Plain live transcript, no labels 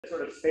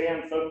sort of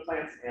spans both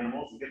plants and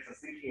animals and gets us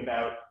thinking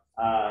about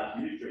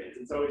nutrients.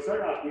 And so we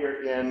start off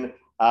here in,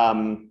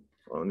 well,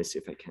 let me see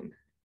if I can.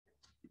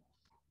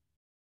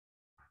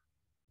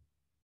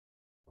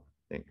 I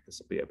think this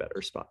will be a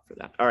better spot for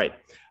that. All right.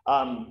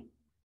 So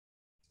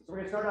we're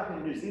going to start off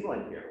in New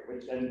Zealand here,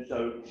 and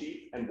so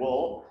sheep and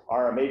wool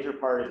are a major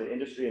part of the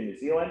industry in New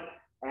Zealand.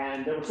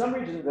 And there were some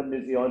regions of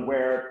New Zealand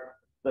where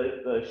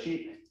the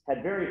sheep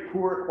had very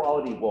poor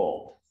quality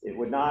wool. It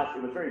was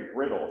very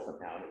brittle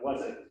somehow. It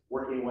wasn't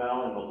working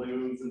well in the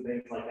looms and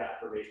things like that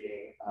for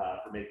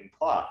making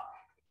cloth.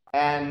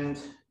 And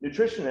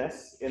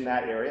nutritionists in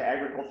that area,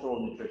 agricultural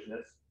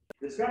nutritionists,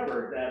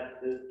 discovered that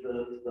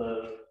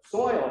the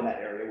soil in that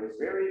area was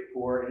very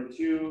poor in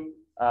two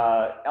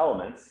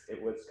elements.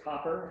 It was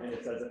copper, and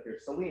it says up here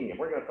selenium.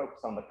 We're going to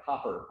focus on the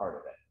copper part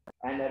of it.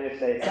 And that if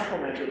they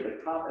supplemented the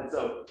copper, and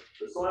so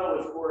the soil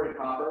was poor in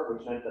copper,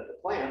 which meant that the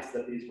plants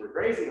that these were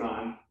grazing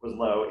on was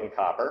low in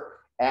copper.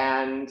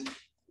 And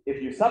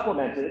if you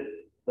supplemented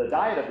the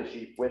diet of the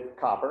sheep with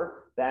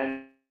copper,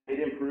 then it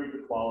improved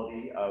the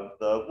quality of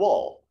the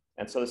wool.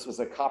 And so this was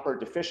a copper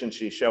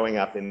deficiency showing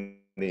up in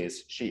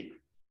these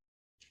sheep.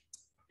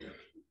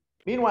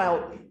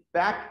 Meanwhile,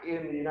 back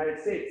in the United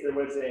States, there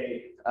was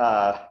a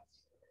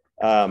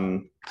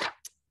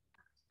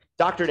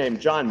doctor named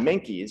John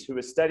Menkes who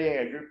was studying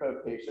a group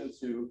of patients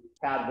who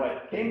had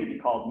what came to be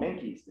called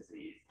Menkes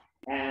disease.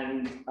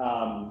 And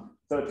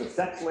so it's a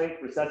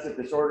sex-linked recessive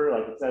disorder,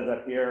 like it says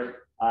up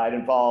here. It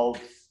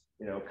involves,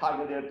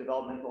 cognitive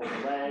developmental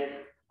delay,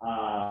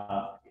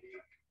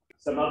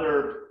 some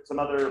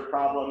other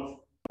problems.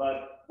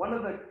 But one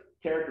of the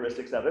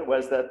characteristics of it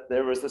was that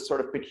there was this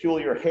sort of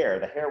peculiar hair.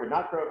 The hair would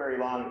not grow very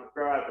long. It would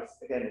grow out,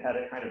 again, it had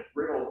a kind of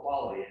brittle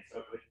quality, and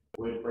so it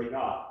would break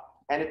off.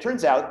 And it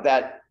turns out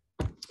that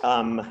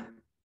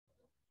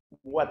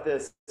what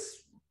was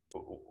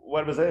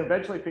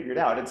eventually figured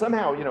out, and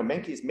somehow,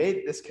 Menkes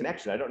made this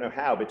connection, I don't know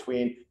how,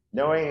 between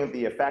knowing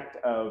the effect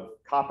of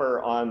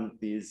copper on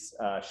these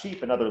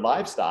sheep and other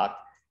livestock,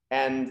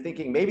 and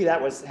thinking maybe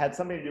that had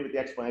something to do with the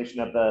explanation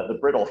of the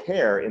brittle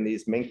hair in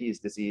these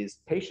Menkes disease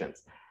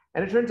patients.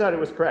 And it turns out it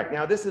was correct.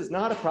 Now, this is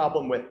not a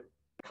problem with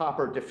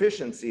copper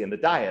deficiency in the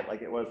diet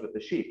like it was with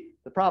the sheep.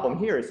 The problem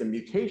here is a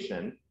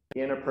mutation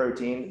in a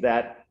protein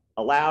that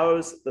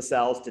allows the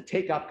cells to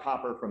take up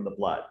copper from the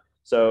blood.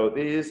 So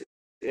these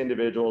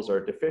individuals are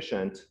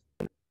deficient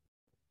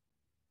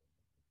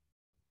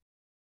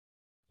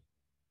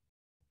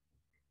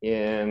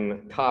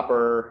in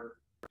copper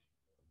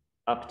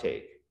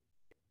uptake.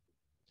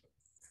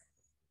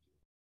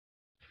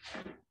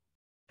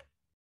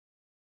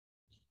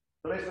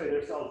 So basically,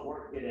 their cells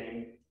weren't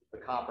getting the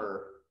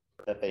copper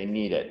that they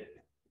needed.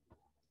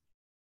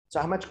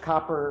 So how much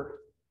copper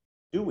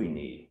do we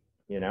need?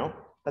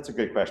 That's a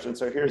good question.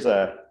 So here's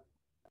a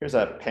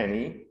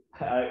penny.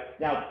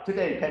 Now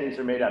today pennies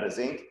are made out of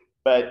zinc,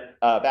 but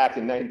back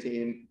in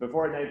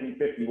before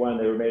 1951,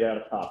 they were made out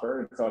of copper.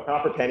 And so a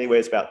copper penny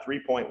weighs about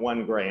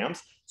 3.1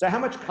 grams. So how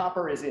much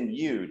copper is in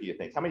you, do you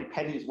think? How many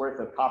pennies worth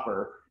of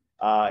copper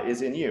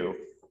is in you?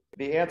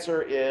 The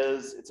answer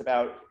is it's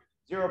about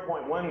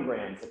 0.1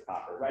 grams of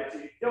copper, right? So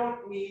you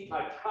don't need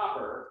much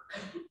copper,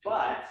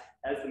 but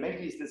as the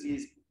Menkes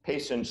disease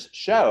patients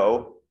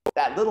show,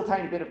 that little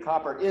tiny bit of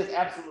copper is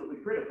absolutely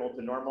critical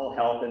to normal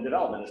health and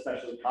development,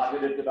 especially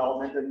cognitive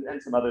development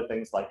and some other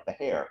things like the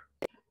hair.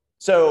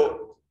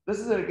 So this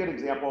is a good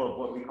example of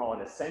what we call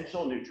an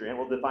essential nutrient.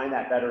 We'll define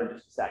that better in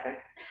just a second,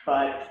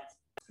 but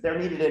they're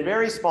needed in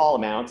very small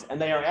amounts, and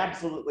they are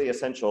absolutely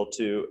essential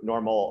to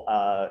normal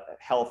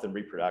health and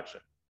reproduction.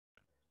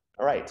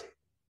 All right.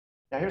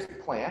 Now here's the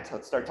plant.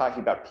 Let's start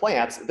talking about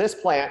plants. This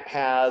plant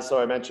has, so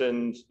I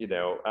mentioned,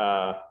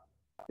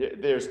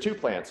 there's two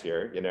plants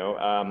here.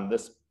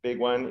 This big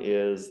one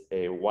is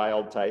a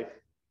wild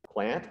type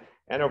plant,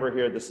 and over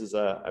here this is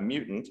a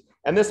mutant.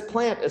 And this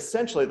plant,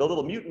 essentially, the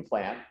little mutant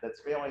plant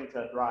that's failing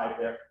to thrive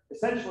there,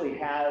 essentially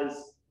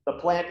has the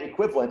plant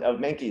equivalent of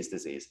Menkes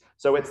disease.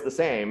 So it's the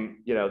same,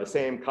 the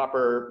same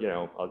copper.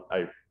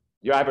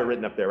 You have it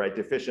written up there, right?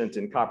 Deficient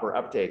in copper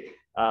uptake.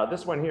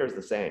 This one here is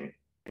the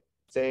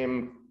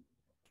same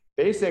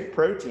basic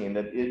protein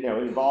that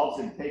involves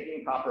in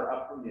taking copper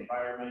up from the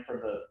environment, from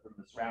the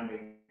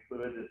surrounding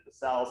fluid of the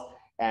cells,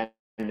 and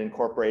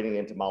incorporating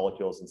into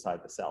molecules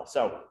inside the cell.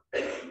 So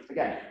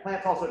again,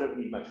 plants also don't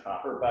need much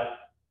copper, but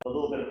the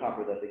little bit of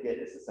copper that they get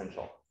is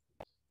essential.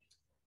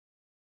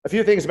 A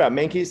few things about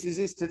Menkes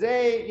disease.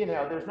 Today,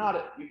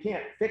 you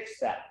can't fix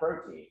that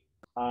protein,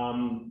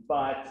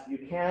 but you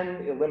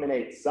can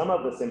eliminate some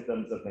of the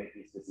symptoms of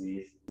Menkes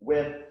disease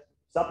with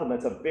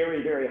supplements of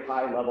very, very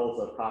high levels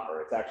of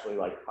copper. It's actually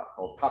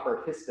called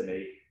copper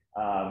histamate,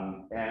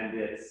 and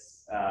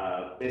it's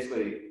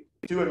basically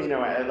an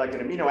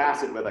amino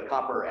acid with a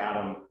copper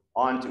atom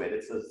onto it.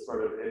 It's a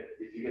sort of, if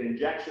you get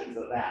injections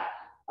of that,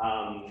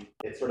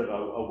 it's sort of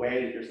a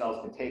way that your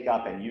cells can take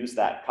up and use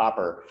that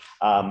copper.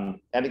 And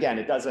again,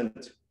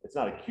 it's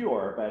not a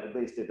cure, but at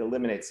least it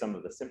eliminates some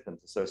of the symptoms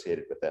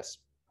associated with this.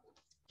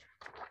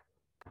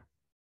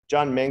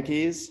 John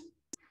Menkes,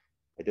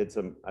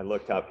 I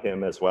looked up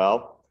him as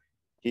well.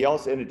 He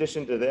also, in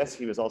addition to this,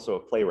 he was also a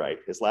playwright.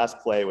 His last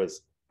play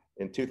was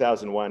in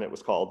 2001. It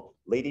was called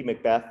Lady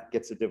Macbeth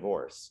Gets a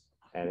Divorce.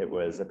 And it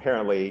was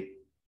apparently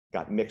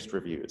got mixed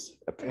reviews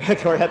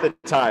or at the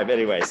time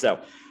anyway. So,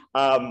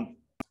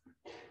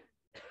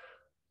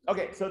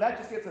 okay, so that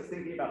just gets us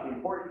thinking about the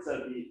importance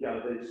of the,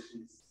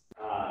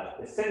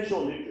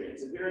 essential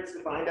nutrients. And here it's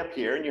defined up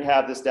here, and you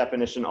have this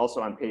definition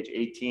also on page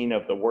 18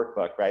 of the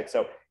workbook, right?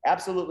 So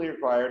absolutely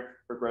required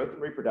for growth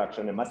and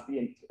reproduction. It must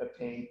be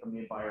obtained from the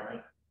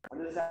environment. And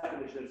this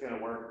definition is going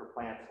to work for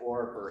plants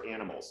or for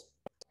animals.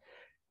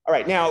 All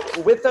right, now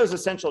with those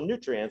essential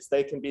nutrients,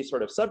 they can be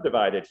sort of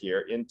subdivided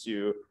here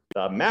into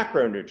the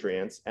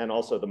macronutrients and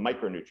also the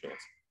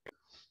micronutrients.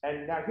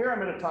 And now here I'm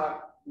going to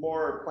talk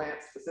more plant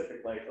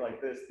specific,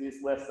 like this.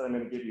 These lists that I'm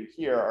going to give you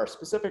here are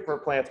specific for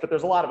plants, but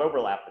there's a lot of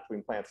overlap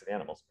between plants and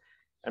animals.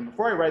 And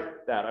before I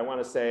write that, I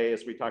want to say,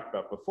 as we talked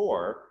about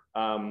before,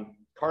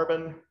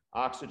 carbon,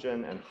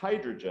 oxygen, and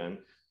hydrogen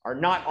are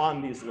not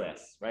on these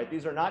lists, right?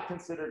 These are not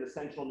considered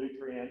essential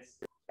nutrients.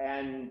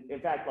 And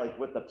in fact, like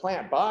with the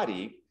plant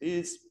body,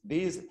 these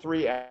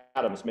three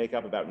atoms make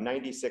up about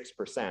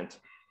 96%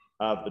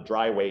 of the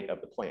dry weight of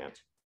the plant.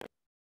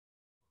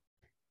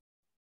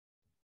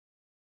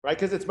 Right,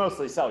 because it's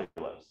mostly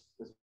cellulose,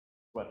 is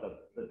what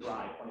the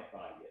dry plant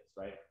body is,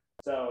 right?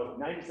 So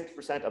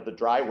 96% of the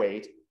dry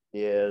weight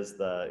is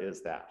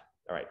that.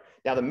 All right,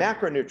 now the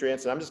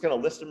macronutrients, and I'm just going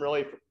to list them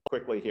really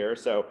quickly here.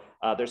 So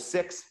there's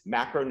 6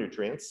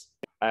 macronutrients,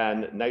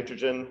 and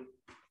nitrogen,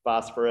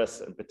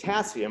 phosphorus, and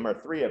potassium are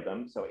 3 of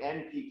them. So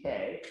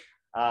NPK.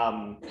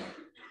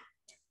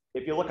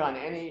 If you look on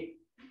any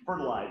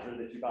fertilizer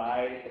that you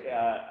buy,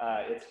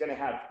 it's going to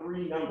have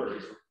 3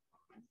 numbers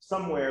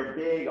somewhere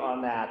big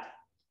on that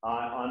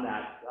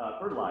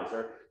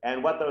fertilizer,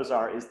 and what those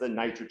are is the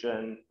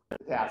nitrogen,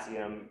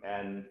 potassium,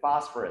 and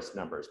phosphorus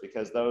numbers,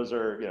 because those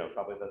are,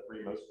 probably the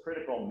 3 most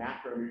critical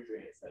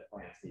macronutrients that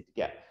plants need to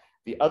get.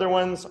 The other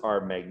ones are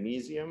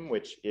magnesium,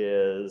 which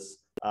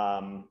is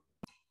associated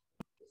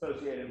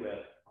with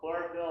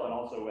chlorophyll and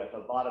also with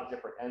a lot of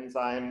different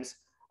enzymes,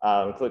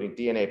 including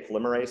DNA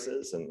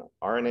polymerases and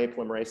RNA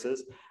polymerases.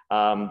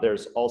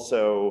 There's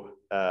also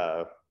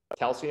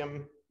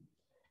calcium,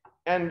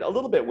 and a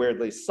little bit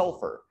weirdly,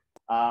 sulfur.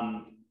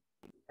 And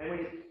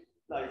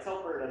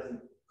sulfur doesn't,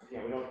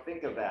 we don't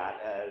think of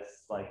that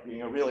as like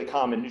being a really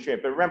common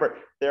nutrient, but remember,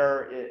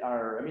 there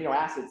are amino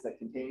acids that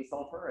contain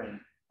sulfur,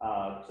 and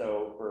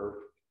so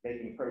for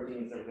making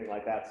proteins and everything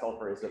like that,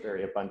 sulfur is a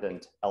very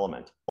abundant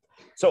element.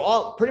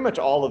 So pretty much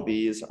all of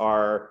these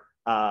are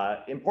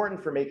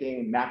important for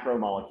making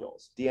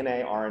macromolecules,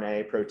 DNA,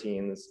 RNA,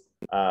 proteins,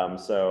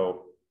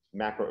 so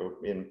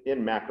in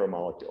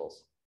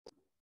macromolecules.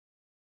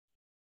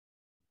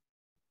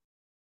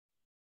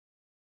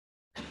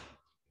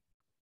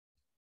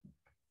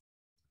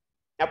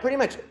 Now, pretty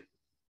much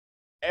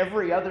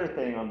every other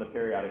thing on the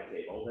periodic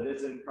table that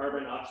isn't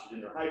carbon,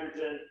 oxygen, or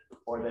hydrogen,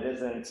 or that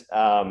isn't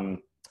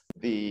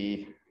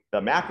the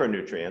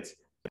macronutrients,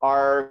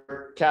 are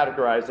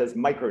categorized as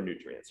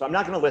micronutrients. So I'm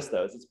not going to list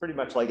those. It's pretty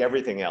much like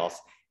everything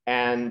else.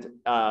 And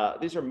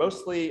these are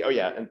mostly, oh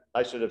yeah, and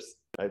I should have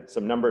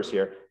some numbers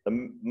here.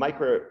 The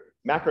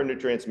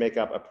macronutrients make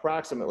up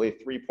approximately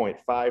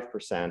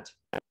 3.5%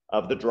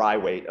 of the dry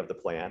weight of the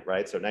plant,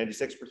 right? So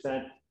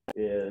 96%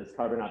 is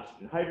carbon,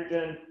 oxygen,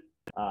 hydrogen.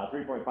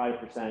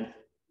 3.5%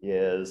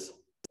 is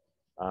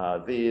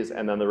these,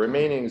 and then the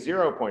remaining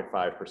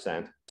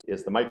 0.5%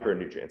 is the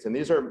micronutrients. And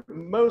these are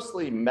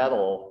mostly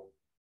metals.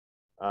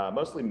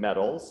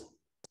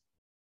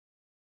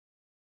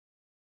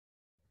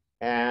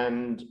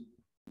 And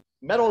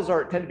metals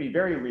tend to be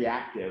very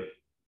reactive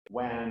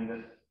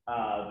when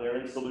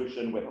they're in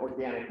solution with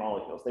organic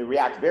molecules. They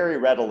react very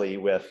readily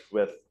with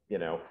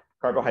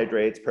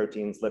carbohydrates,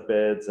 proteins,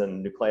 lipids,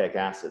 and nucleic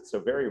acids. So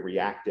very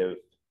reactive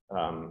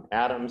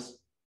atoms.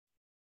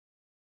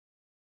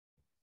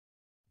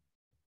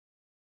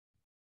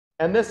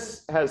 And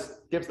this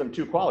gives them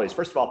 2 qualities.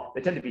 First of all, they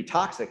tend to be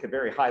toxic at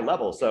very high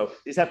levels. So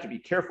these have to be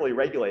carefully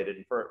regulated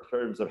in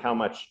terms of how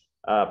much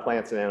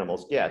plants and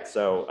animals get.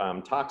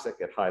 So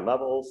toxic at high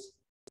levels.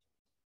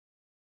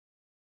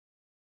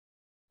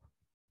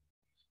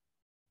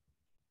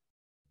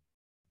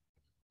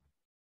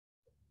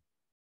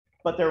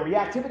 But their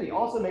reactivity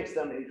also makes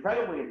them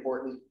incredibly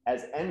important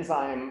as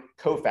enzyme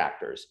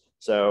cofactors.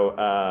 So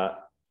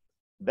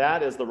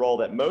that is the role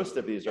that most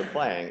of these are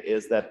playing,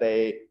 is that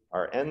they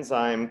are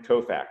enzyme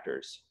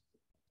cofactors.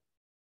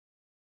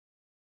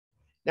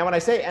 Now, when I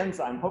say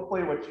enzyme,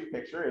 hopefully what you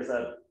picture is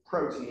a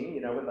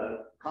protein, with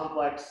a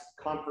complex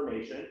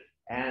conformation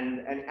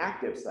and an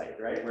active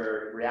site, right?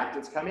 Where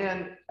reactants come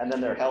in and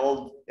then they're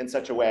held in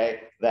such a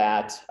way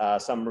that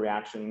some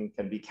reaction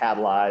can be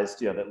catalyzed,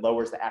 that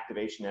lowers the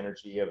activation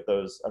energy of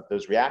those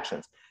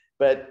reactions.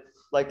 But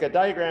like a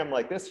diagram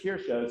like this here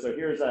shows, so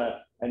here's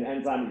an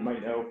enzyme you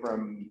might know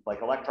from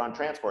like electron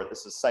transport.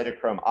 This is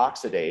cytochrome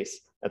oxidase.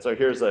 And so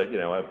here's a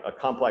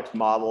complex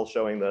model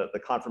showing the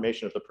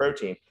conformation of the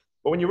protein.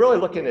 But when you really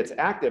look in its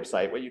active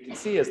site, what you can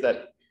see is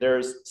that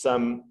there's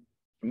some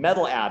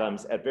metal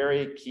atoms at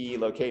very key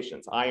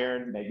locations: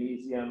 iron,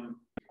 magnesium,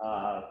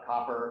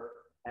 copper,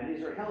 and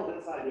these are held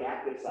inside the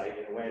active site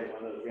in a way that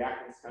when those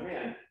reactants come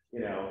in, you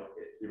know,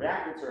 the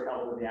reactants are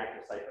held in the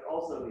active site, but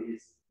also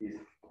these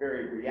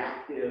very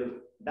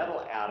reactive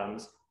metal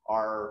atoms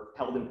are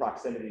held in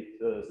proximity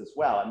to those as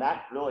well. And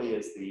that really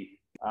is the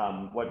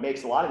what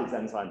makes a lot of these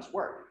enzymes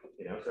work.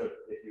 You know, so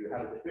if you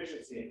have a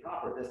deficiency in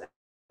copper, this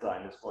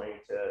enzyme is going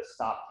to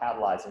stop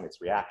catalyzing its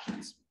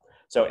reactions.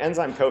 So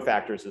enzyme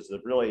cofactors is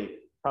really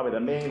probably the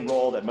main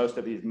role that most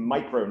of these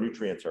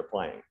micronutrients are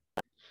playing.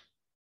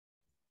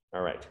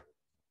 All right.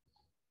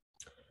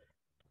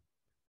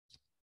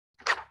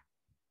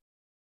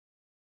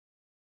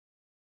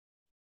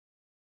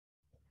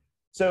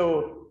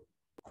 So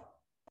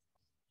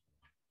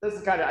this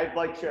is kind of, I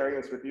like sharing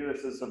this with you.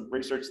 This is some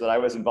research that I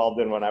was involved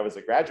in when I was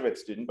a graduate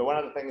student, but one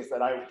of the things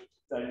that I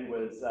studied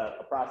was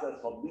a process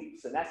called leaf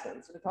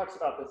senescence, and it talks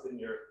about this in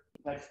your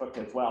textbook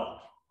as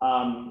well.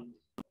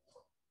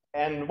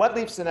 And what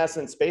leaf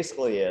senescence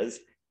basically is,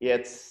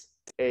 it's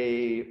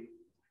a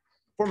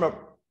form of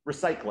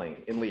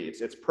recycling in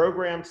leaves. It's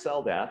programmed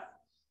cell death.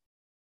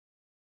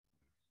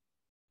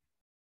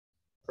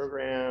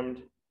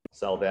 Programmed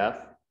cell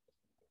death.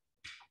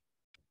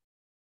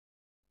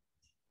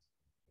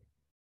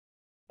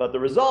 But the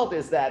result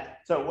is that,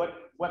 so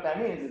what that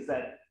means is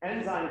that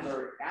enzymes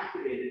are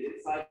activated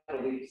inside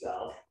the leaf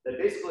cells that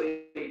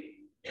basically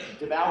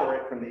devour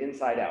it from the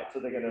inside out. So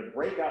they're going to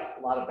break up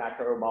a lot of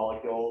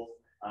macromolecules.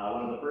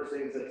 One of the first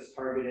things that's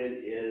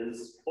targeted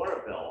is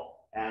chlorophyll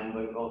and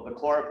the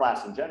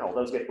chloroplasts in general.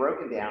 Those get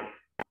broken down.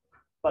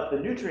 But the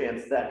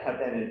nutrients that have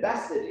been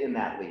invested in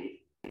that leaf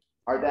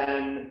are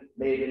then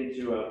made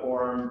into a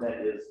form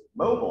that is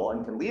mobile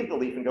and can leave the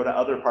leaf and go to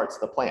other parts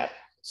of the plant.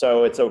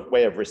 So it's a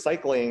way of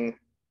recycling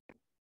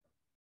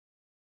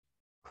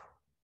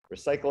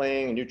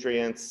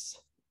nutrients.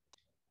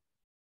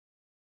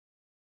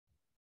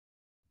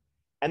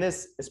 And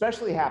this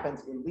especially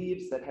happens in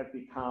leaves that have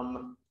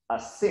become a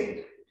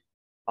sink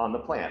on the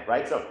plant,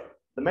 right? So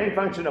the main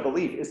function of a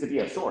leaf is to be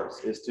a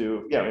source, is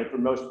to, you know, for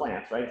most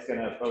plants, right? It's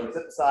gonna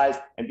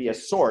photosynthesize and be a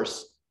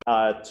source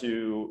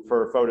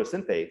for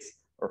photosynthates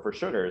or for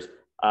sugars.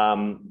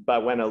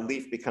 But when a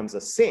leaf becomes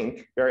a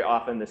sink, very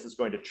often this is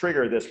going to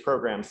trigger this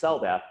programmed cell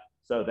death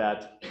so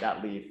that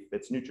that leaf,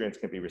 its nutrients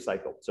can be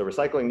recycled. So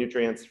recycling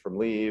nutrients from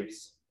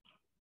leaves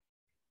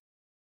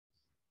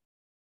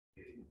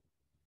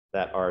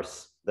that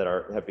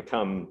have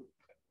become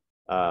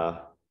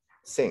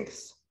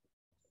sinks.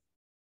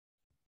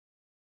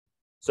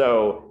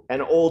 So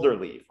an older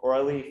leaf, or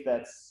a leaf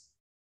that's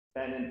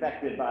been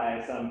infected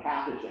by some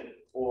pathogen,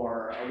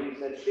 or a leaf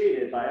that's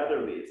shaded by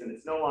other leaves, and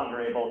it's no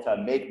longer able to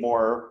make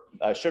more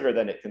sugar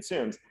than it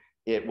consumes,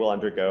 it will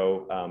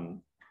undergo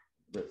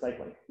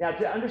recycling. Now,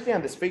 to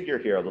understand this figure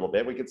here a little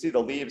bit, we can see the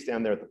leaves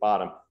down there at the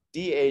bottom.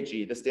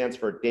 DAG, this stands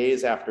for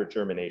days after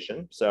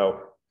germination.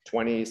 So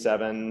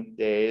 27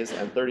 days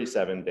and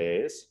 37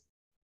 days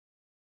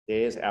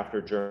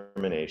after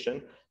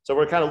germination. So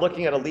we're kind of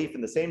looking at a leaf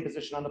in the same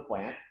position on the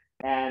plant.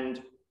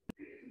 And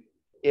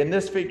in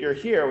this figure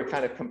here, we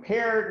kind of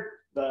compared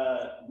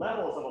the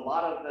levels of a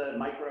lot of the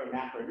micro and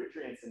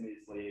macronutrients in these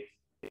leaves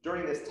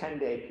during this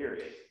 10-day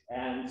period.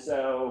 And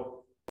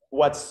so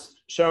what's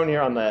shown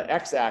here on the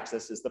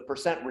x-axis is the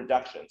 %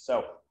 reduction.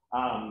 So,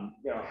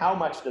 you know, how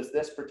much does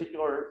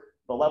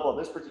the level of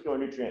this particular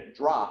nutrient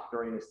drop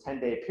during this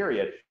 10-day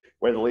period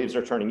where the leaves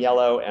are turning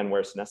yellow and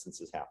where senescence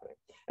is happening.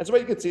 And so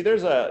what you can see,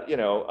 there's a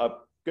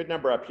good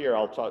number up here.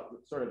 I'll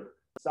sort of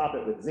stop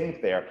it with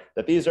zinc there,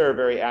 that these are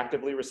very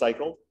actively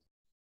recycled.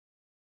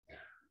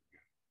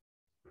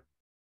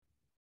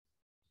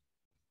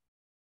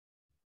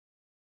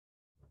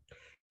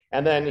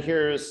 And then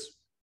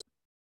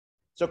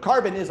so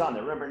carbon is on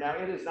there. Remember, now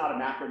it is not a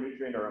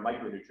macronutrient or a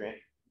micronutrient.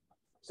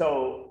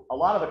 So a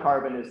lot of the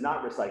carbon is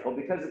not recycled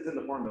because it's in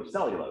the form of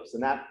cellulose,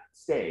 and that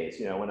stays.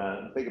 You know, when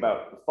I think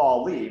about the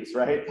fall leaves,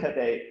 right?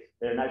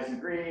 They're nice and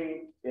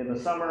green in the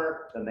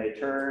summer, then they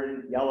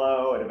turn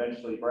yellow and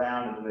eventually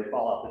brown, and then they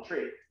fall off the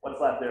tree. What's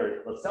left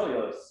there, the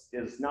cellulose,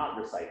 is not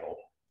recycled.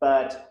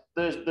 But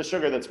the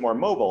sugar that's more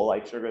mobile,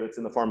 like sugar that's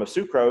in the form of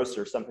sucrose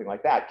or something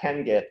like that,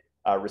 can get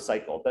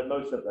recycled. But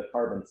most of the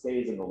carbon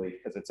stays in the leaf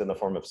because it's in the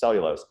form of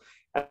cellulose.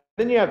 And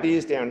then you have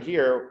these down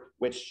here,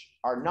 which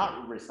are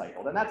not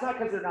recycled. And that's not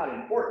because they're not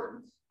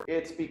important.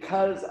 It's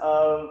because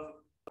of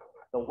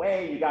the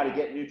way you got to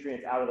get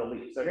nutrients out of the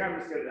leaf. So here I'm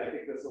just going to, I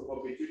think this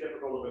won't be too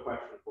difficult of a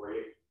question for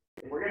you.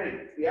 If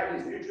we have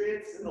these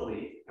nutrients in the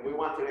leaf and we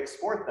want to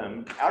export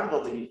them out of the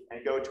leaf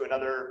and go to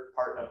another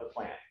part of the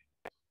plant,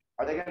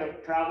 are they going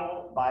to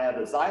travel via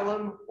the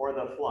xylem or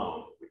the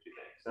phloem, would you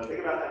think? So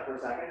think about that for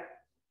a second.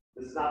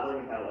 This is not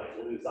learning how to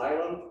we'll do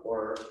xylem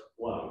or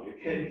phloem. You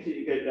could give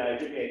me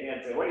a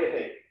hand and say, what do you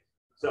think?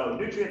 So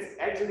nutrients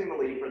exiting the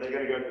leaf, are they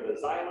going to go through the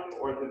xylem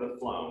or through the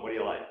phloem? What do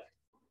you like?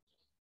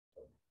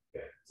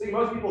 Okay. See,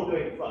 most people are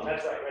doing the phloem.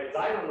 That's right?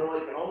 Xylem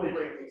really can only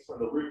bring things from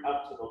the root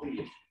up to the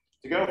leaf.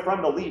 To go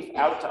from the leaf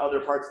out to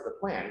other parts of the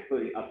plant,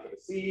 including up to the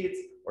seeds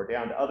or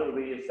down to other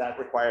leaves, that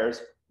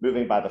requires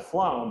moving by the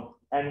phloem.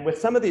 And with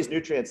some of these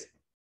nutrients,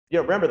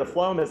 remember the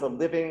phloem is a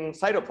living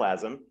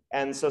cytoplasm.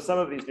 And so some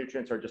of these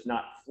nutrients are just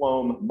not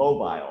phloem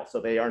mobile. So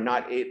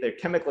they're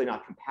chemically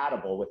not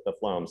compatible with the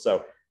phloem.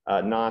 So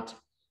not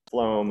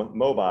phloem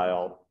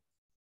mobile.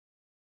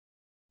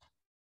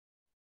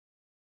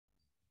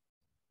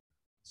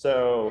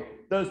 So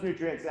those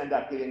nutrients end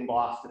up getting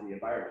lost to the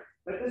environment.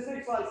 But this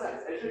makes a lot of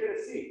sense. As you're going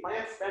to see,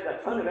 plants spend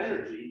a ton of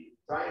energy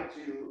trying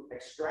to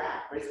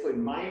extract, basically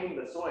mining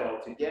the soil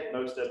to get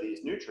most of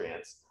these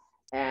nutrients.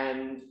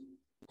 And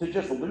to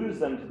just lose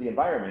them to the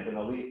environment in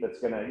a leaf that's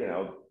going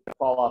to,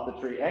 fall off the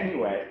tree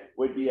anyway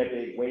would be a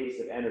big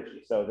waste of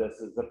energy. So this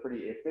is a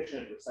pretty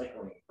efficient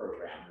recycling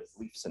program, this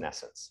leaf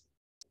senescence.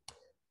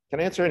 Can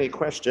I answer any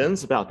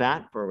questions about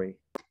that before we?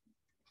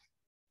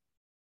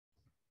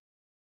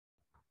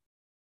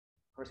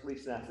 Of course,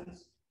 leaf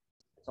senescence.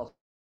 It's also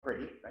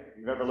pretty, right? If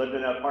you've ever lived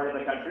in a part of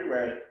the country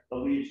where the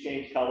leaves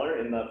change color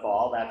in the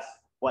fall, that's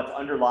what's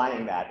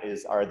underlying that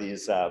are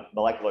these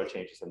molecular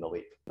changes in the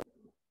leaf.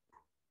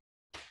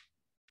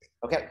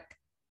 Okay.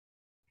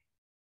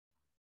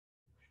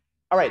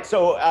 All right,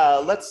 so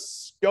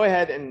let's go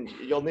ahead and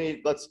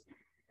let's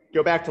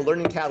go back to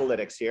learning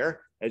catalytics here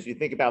as you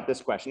think about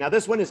this question. Now,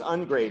 this one is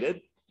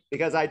ungraded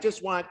because I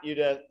just want you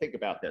to think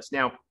about this.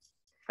 Now,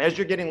 as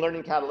you're getting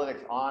learning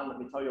catalytics on, let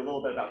me tell you a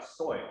little bit about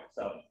soil.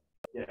 So,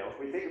 if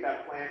we think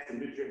about plants and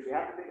nutrients, we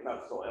have to think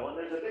about soil. And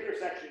there's a bigger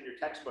section in your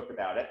textbook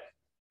about it.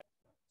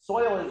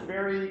 Soil is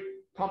very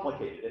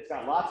complicated. It's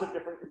got lots of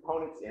different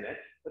components in it,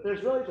 but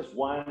there's really just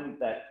one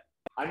that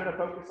I'm going to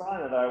focus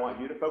on and that I want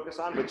you to focus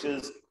on, which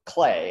is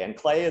clay. And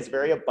clay is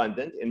very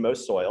abundant in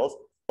most soils.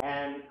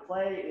 And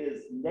clay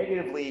is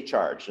negatively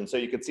charged. And so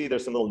you can see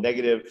there's some little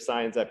negative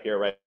signs up here,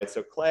 right?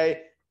 So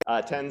clay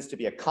tends to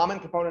be a common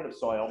component of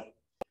soil.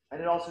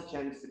 And it also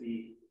tends to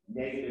be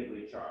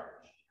negatively charged.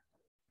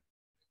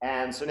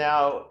 And so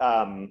now,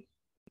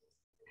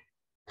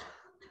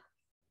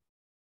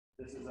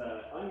 this is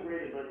an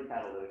ungraded learning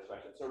catalytics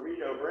question. So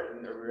read over it,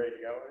 and are we ready to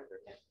go?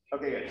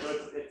 Okay, good.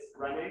 So it's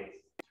running.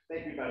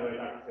 Thank you, by the way,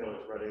 Dr. Taylor,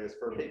 for running this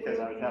for me because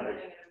I was having,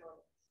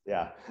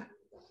 yeah.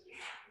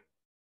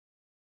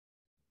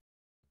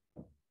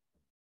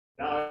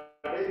 Now,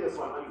 I made this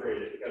one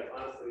ungraded because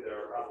honestly, there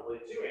are probably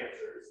two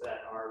answers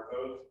that are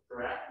both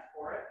correct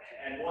for it,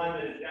 and one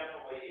that is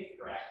definitely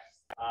incorrect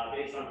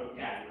based on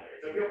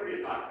vocabulary. So feel free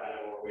to talk about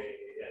it while we're waiting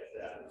to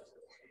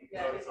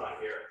get focus on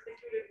here.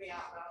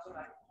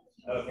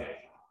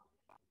 Okay.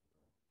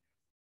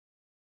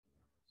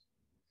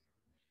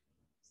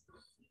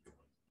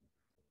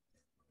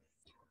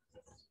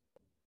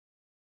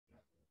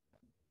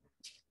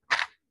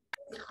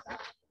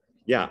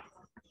 Yeah.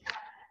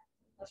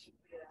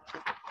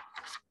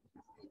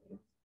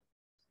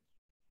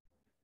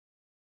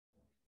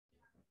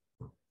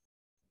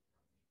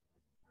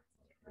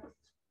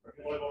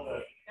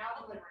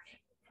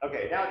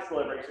 Okay, now it's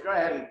delivering. So go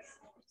ahead and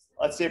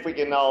let's see if we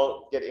can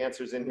all get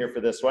answers in here for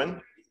this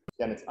one.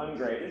 Again, it's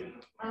ungraded.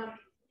 Oh,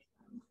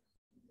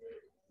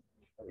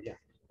 yeah.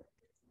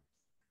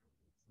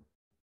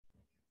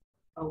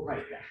 Oh,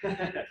 right.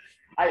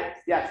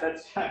 Yes,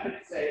 that's I would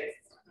say.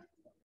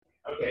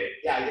 Okay,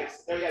 yeah,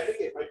 yes. No, yeah, I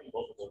think it might be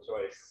multiple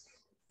choice.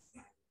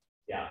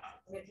 Yeah.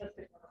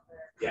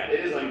 Yeah,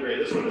 it is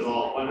ungraded. This one is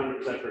all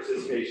 100%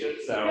 participation.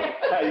 So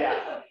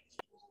yeah.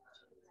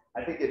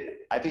 I think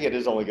it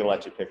is only going to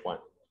let you pick one.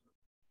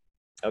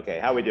 Okay,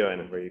 how are we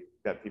doing? We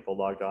got people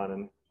logged on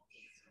and.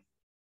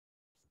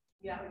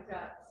 Yeah, we've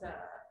got.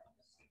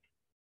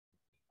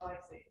 Oh, I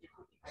see.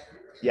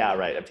 Yeah,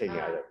 right. I'm taking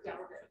either. Yeah,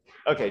 we're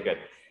good. Okay, good.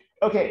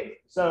 Okay,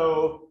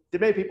 so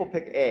did many people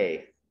pick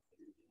A?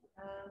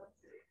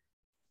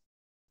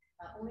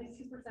 Only 2%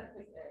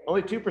 pick A.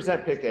 Only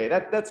 2% pick A.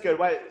 That's good.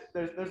 Why?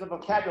 There's a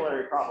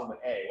vocabulary problem with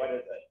A. What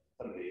is it?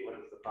 Somebody, what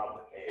is the problem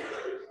with A?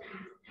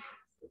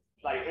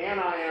 Like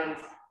anions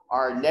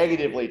are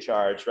negatively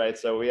charged, right?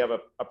 So we have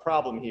a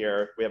problem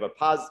here. We have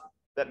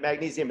that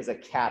magnesium is a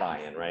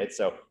cation, right?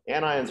 So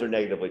anions are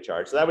negatively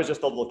charged. So that was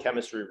just a little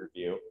chemistry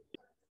review.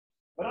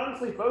 But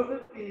honestly, both of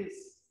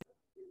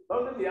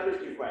the other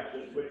two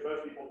questions, which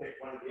most people pick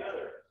one or the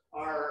other,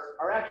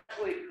 are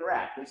actually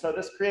correct. And so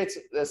this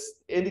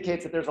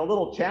indicates that there's a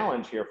little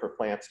challenge here for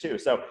plants too.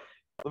 So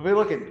if we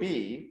look at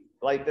B,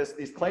 like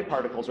these clay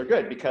particles are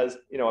good because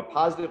a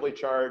positively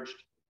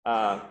charged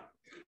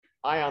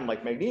ion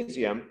like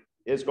magnesium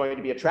is going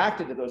to be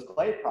attracted to those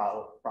clay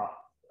particles,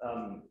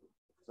 and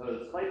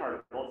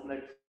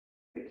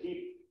they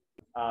keep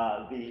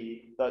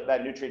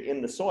that nutrient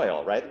in the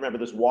soil, right? Remember,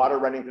 there's water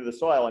running through the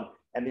soil,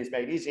 and these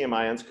magnesium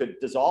ions could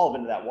dissolve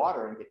into that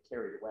water and get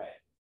carried away.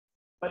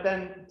 But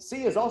then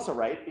C is also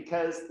right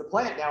because the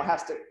plant now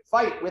has to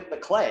fight with the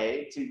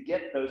clay to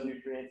get those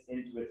nutrients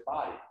into its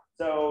body.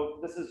 So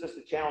this is just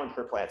a challenge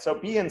for plants. So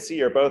B and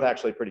C are both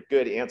actually pretty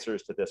good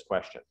answers to this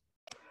question.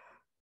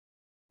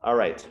 All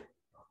right.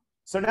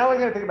 So now we're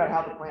going to think about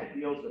how the plant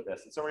deals with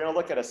this. And so we're going to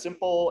look at a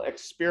simple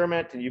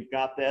experiment, and you've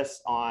got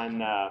this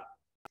on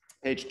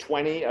page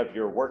 20 of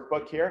your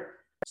workbook here.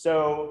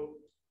 So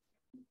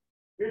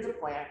here's a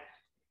plant.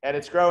 And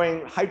it's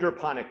growing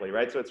hydroponically,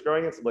 right? So it's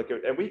growing in some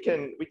liquid, and we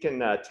can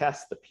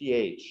test the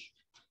pH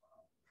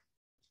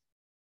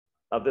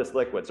of this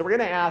liquid. So we're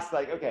going to ask,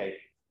 like, okay,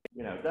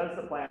 you know, does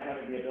the plant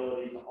have the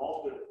ability to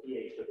alter the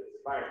pH of its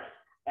environment?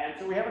 And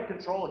so we have a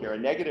control here, a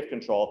negative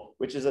control,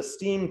 which is a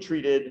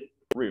steam-treated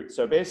root.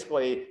 So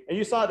basically, and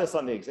you saw this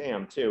on the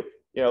exam too,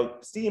 you know,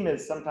 steam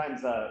is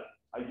sometimes a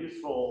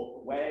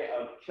useful way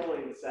of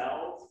killing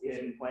cells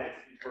in plants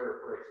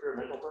for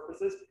experimental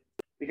purposes,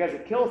 because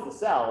it kills the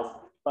cells,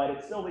 but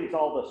it still leaves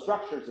all the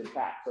structures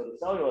intact. So the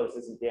cellulose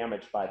isn't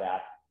damaged by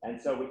that.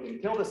 And so we can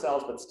kill the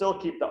cells, but still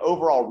keep the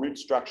overall root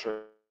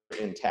structure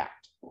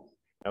intact.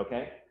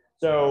 Okay,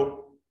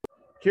 so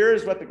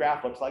here's what the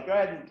graph looks like. Go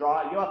ahead and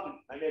draw. You have to,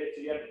 I made it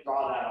so you have to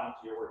draw that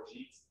onto your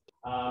worksheets.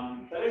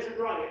 But as you're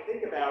drawing it,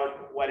 think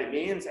about what it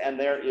means. And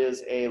there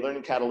is a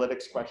learning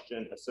catalytics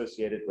question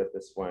associated with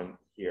this one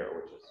here,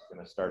 which is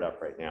going to start up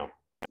right now.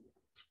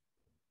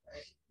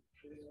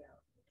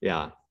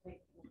 Yeah.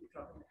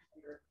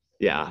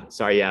 Yeah,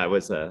 sorry, yeah, it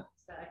was a,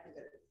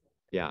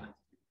 yeah.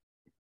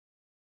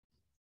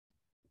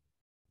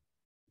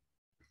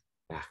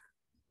 Yeah.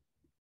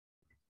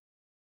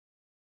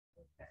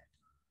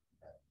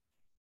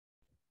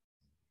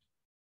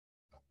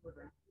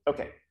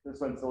 Okay, this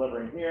one's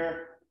delivering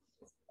here.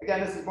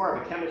 Again, this is more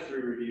of a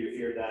chemistry review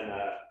here than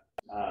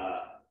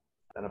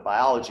a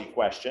biology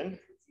question.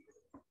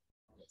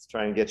 Let's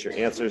try and get your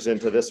answers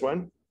into this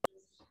one.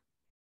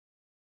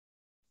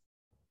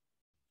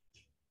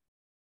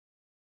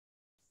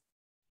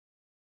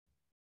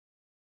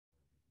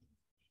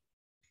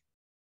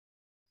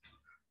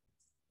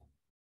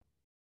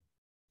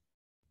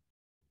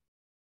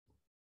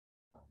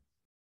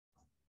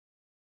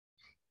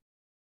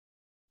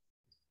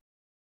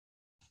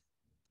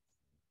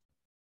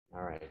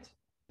 All right.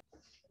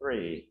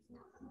 3,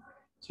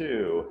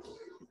 2.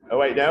 Oh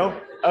wait, no.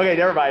 Okay,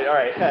 never mind. All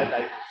right.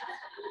 Okay.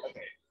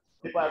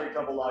 People having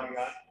trouble logging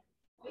on.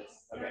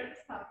 Yes. Okay.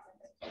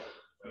 Okay.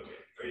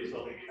 Are you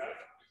still thinking about it?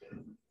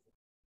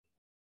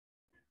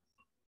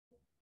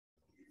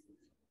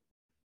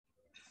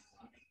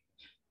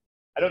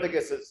 I don't think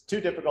this is too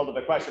difficult of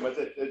a question. Was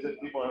it? Is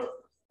it people are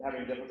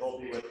having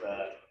difficulty with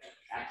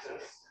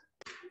access?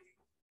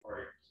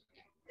 Or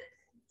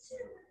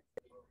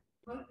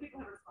Most people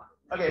have responded.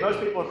 okay, most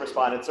people have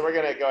responded. So we're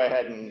going to go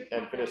ahead and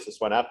finish this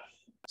one up.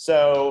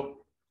 So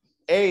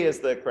A is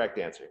the correct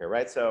answer here,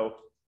 right? So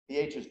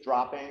pH is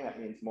dropping. That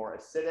means more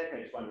acidic.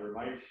 I just wanted to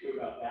remind you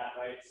about that,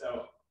 right?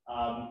 So,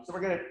 so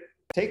we're going to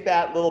take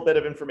that little bit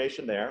of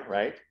information there,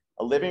 right?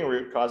 A living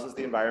root causes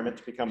the environment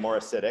to become more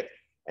acidic.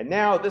 And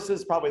now this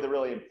is probably the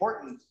really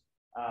important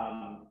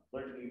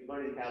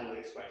learning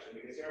catalytics question,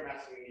 because here I'm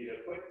asking you to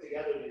put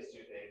together these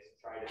two things and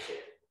try to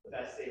hit the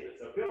best statement.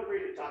 So feel free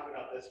to talk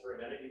about this for a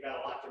minute. You've got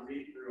a lot to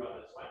read through on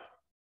this one.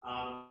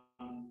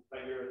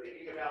 But you're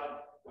thinking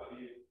about what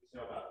you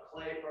know about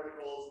clay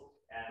particles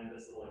and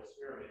this little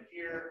experiment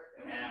here,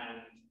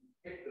 and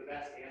pick the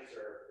best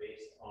answer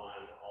based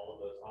on all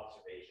of those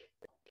observations.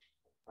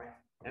 Right?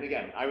 And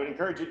again, I would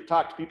encourage you to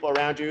talk to people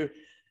around you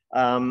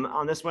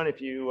on this one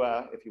if you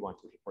want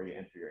to before you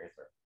enter your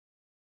answer.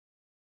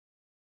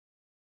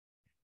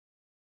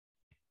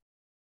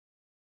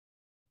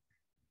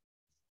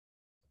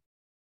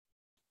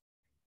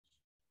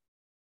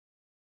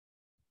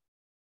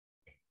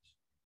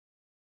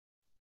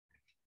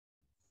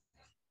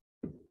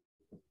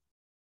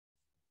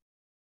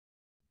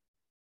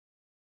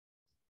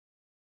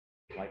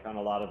 Like on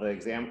a lot of the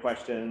exam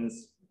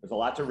questions, there's a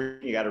lot to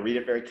read. You got to read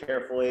it very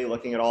carefully,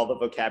 looking at all the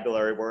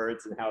vocabulary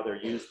words and how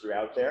they're used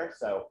throughout there.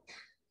 So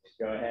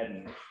go ahead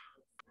and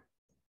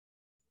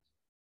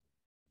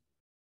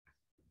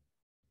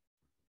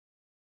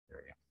there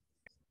we go.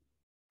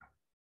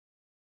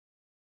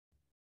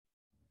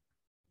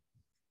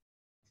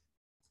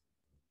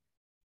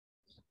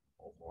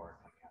 Hold more.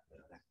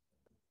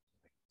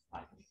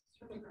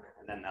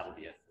 And then that'll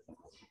be it.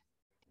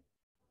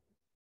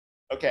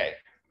 Okay.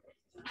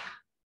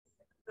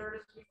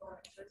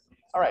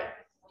 All right.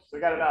 So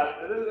we got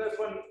about this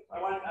one. I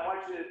want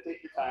you to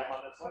take your time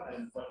on this one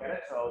and look at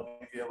it. So I'll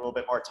give you a little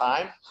bit more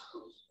time.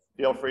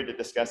 Feel free to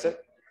discuss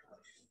it.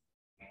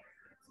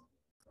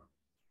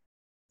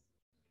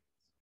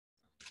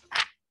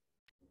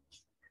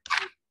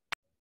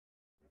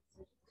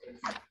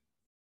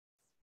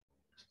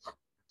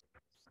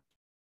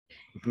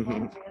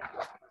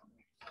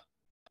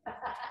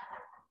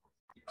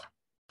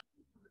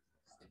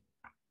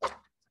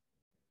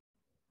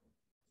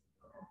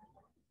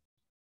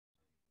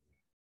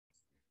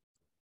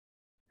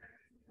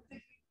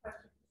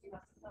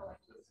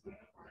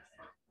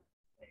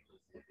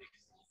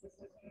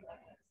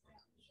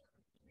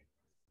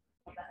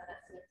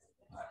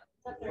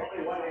 There's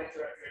only one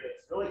answer up here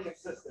that's really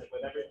consistent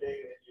with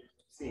everything that you've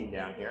seen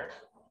down here.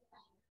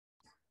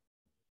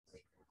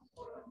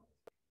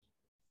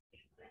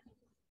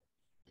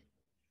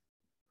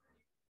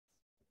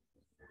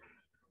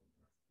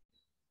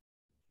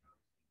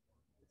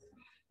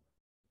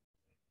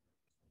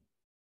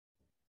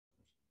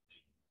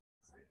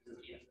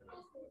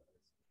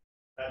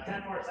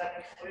 10 more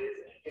seconds, please,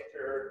 and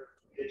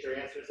get your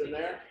answers in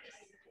there.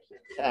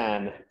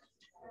 10,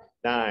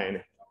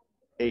 9,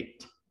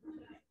 8,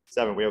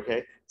 7. We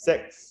okay?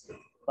 6,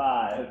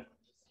 5,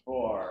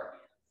 4,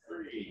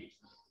 3,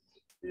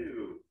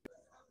 2,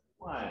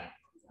 1.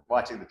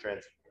 Watching the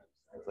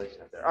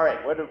translation up there. All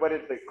right. What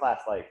is the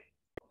class like?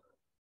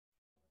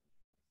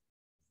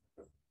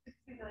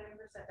 69%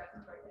 got the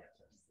right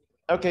answers.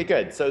 Okay,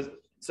 good.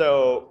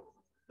 So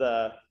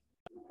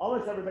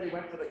almost everybody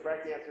went for the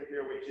correct answer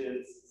here, which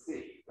is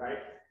C, right?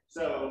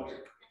 So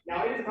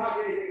now I didn't talk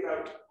anything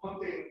about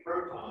pumping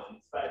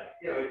protons, but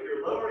if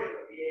you're lowering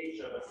the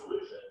pH of a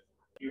solution,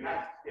 you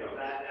have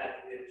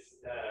that is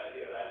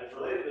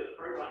related to the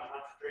proton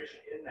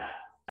concentration in that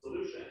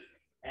solution.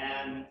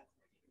 And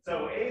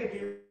so A and B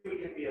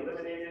can be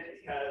eliminated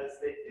because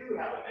they do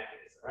have a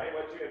mechanism, right?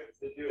 What you have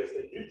to do is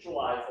to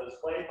neutralize those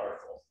clay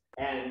particles.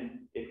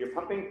 And if you're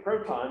pumping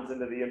protons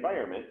into the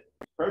environment,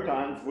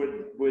 protons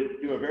would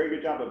do a very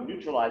good job of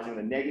neutralizing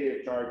the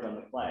negative charge on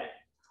the clay.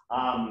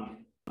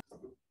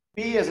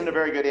 B isn't a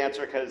very good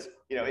answer because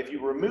if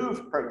you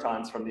remove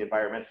protons from the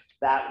environment,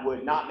 that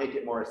would not make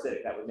it more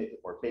acidic. That would make it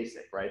more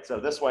basic, right? So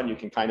this one you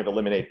can kind of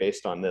eliminate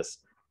based on this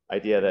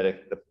idea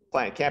that the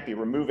plant can't be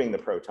removing the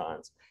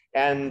protons.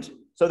 And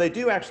so they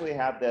do actually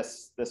have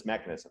this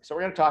mechanism. So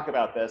we're going to talk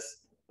about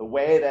this, the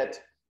way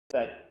that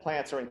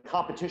plants are in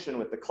competition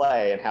with the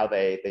clay and how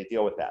they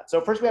deal with that.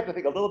 So first we have to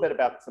think a little bit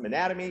about some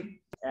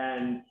anatomy,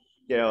 and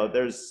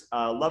there's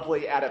a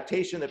lovely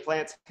adaptation that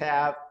plants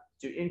have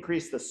to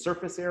increase the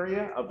surface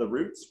area of the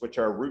roots, which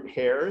are root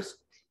hairs.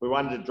 We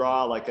wanted to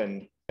draw like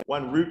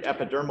one root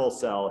epidermal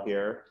cell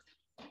here.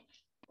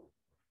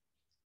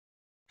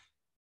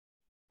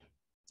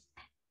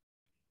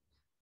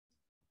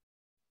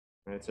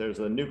 Right, so there's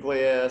a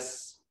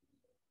nucleus,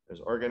 there's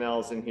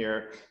organelles in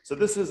here. So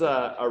this is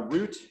a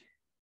root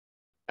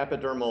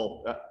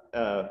epidermal,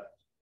 so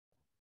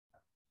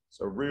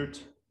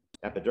root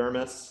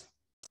epidermis.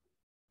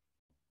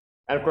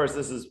 And of course,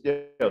 this is,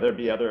 there'd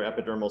be other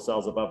epidermal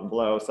cells above and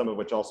below, some of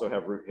which also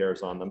have root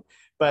hairs on them.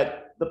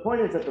 But the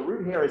point is that the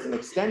root hair is an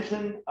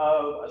extension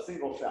of a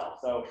single cell.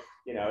 So,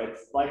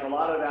 it's like a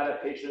lot of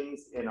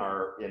adaptations in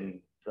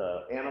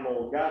the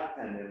animal gut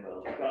and in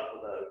the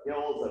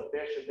gills of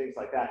fish and things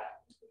like that.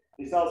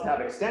 These cells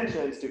have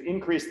extensions to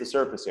increase the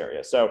surface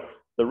area. So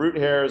the root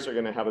hairs are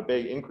going to have a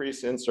big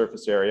increase in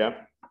surface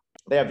area.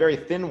 They have very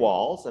thin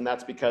walls, and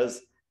that's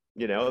because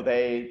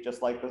they,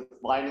 just like the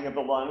lining of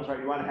the lungs, right?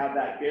 You want to have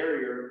that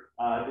barrier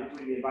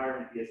between the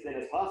environment be as thin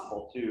as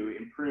possible to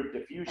improve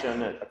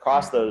diffusion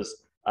across those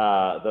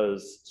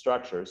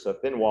structures. So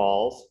thin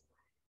walls,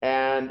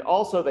 and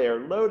also they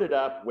are loaded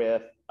up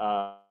with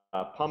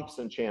pumps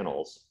and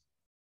channels.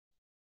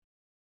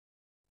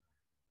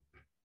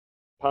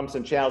 Pumps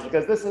and channels,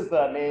 because this is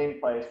the main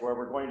place where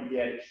we're going to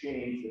get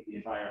exchange with the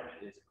environment,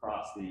 is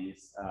across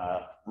these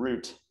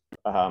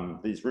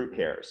root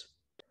hairs.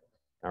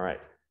 All right.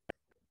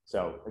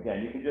 So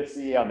again, you can just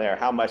see on there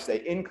how much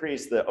they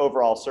increase the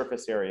overall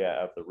surface area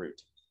of the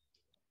root.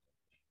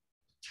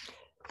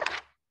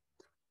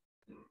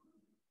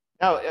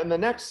 Now, in the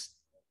next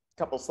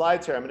couple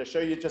slides here, I'm going to show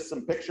you just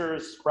some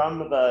pictures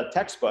from the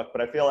textbook,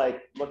 but I feel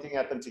like looking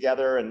at them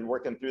together and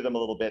working through them a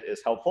little bit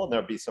is helpful. And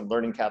there'll be some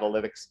learning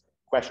catalytics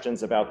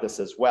questions about this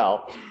as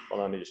well.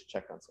 Hold on, let me just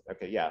check on something.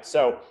 Okay, yeah.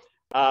 So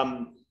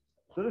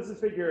this is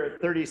figure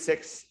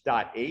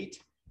 36.8.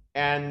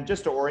 And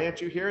just to orient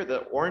you here,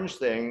 the orange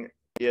thing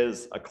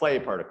is a clay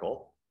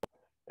particle.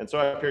 And so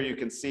up here you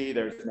can see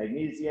there's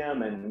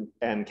magnesium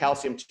and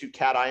calcium 2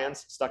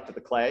 cations stuck to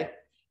the clay.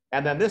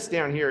 And then this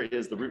down here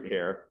is the root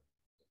hair.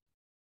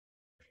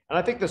 And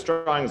I think this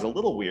drawing is a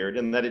little weird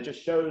in that it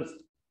just shows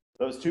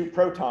those two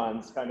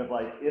protons kind of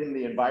like in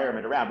the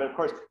environment around. But of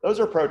course,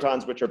 those are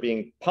protons which are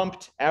being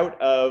pumped out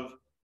of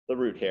the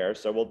root hair.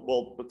 So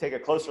we'll take a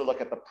closer look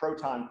at the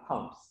proton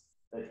pumps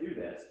that do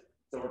this.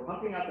 So we're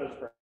pumping out those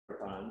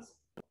protons.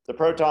 The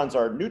protons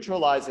are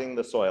neutralizing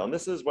the soil, and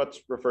this is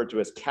what's referred to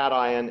as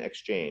cation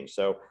exchange.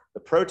 So the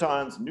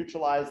protons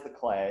neutralize the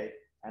clay,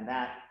 and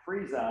that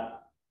frees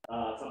up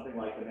something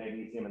like the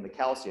magnesium and the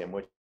calcium,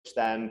 which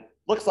then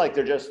looks like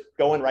they're just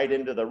going right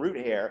into the root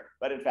hair.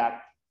 But in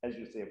fact, as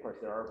you see, of course,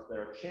 there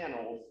are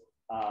channels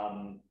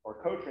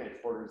or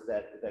co-transporters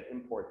that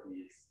import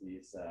these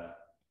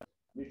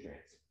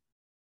nutrients.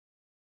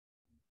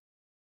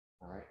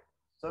 All right.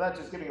 So that's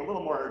just giving a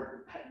little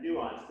more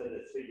nuance to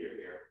this figure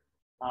here.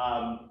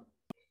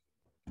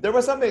 There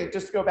was something,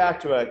 just to go back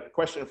to a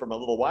question from a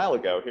little while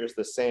ago. Here's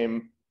the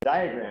same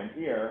diagram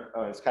here.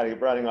 Oh, it's kind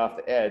of running off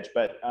the edge,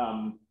 but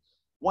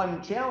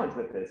one challenge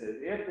with this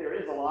is if there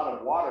is a lot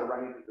of water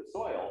running through the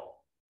soil,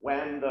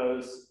 once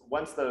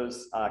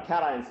those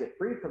cations get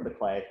freed from the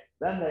clay,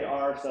 then they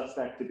are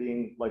suspect to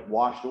being like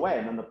washed away,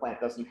 and then the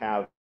plant doesn't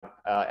have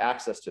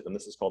access to them.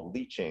 This is called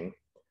leaching.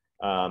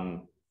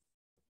 And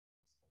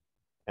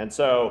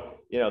so,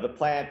 the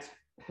plant,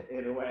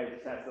 in a way,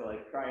 just has to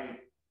like try and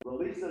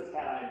release those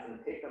cations and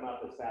take them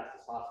up as fast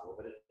as possible.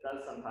 But it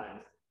does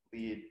sometimes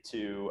lead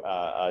to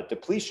a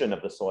depletion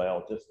of the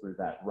soil just through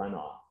that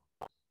runoff.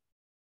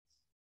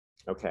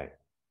 Okay.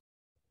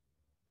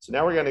 So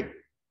now we're going to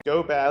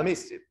go back. Let me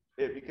see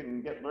if you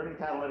can get learning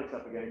catalytics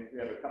up again. We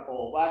have a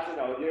couple. Well, actually,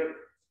 no.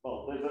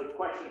 Well, there's a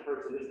question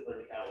first. It is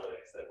learning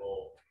catalytics that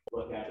we'll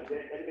look at. Does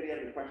anybody have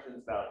any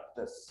questions about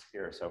this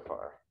here so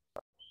far?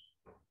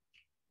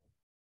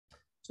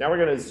 So now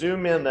we're going to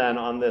zoom in then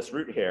on this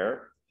root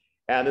hair,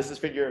 and this is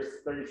figure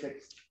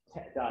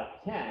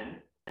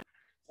 36.10.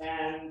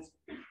 And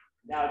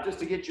now, just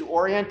to get you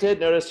oriented,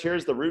 notice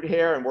here's the root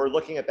hair, and we're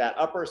looking at that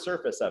upper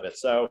surface of it.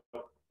 So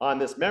on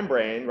this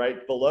membrane,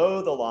 right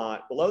below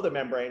the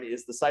membrane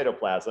is the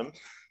cytoplasm.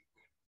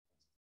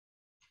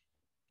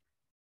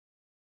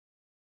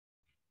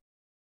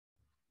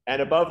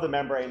 And above the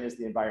membrane is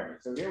the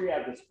environment. So here we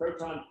have this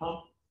proton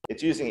pump.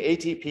 It's using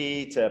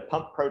ATP to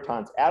pump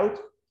protons out.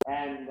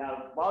 And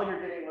now, while you're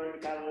getting learning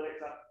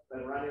catalytics up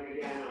and running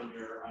again on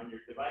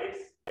your device,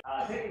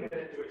 take a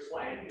minute to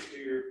explain to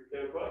your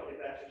notebook, if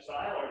that's your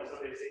style, or to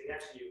somebody sitting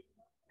next to you,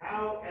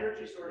 how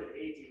energy stored in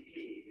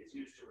ATP is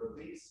used to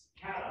release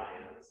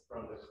cations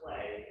from the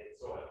clay in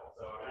soil.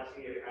 So I'm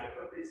asking you to kind of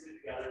put these two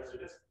together. So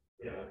just,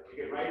 you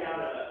can write out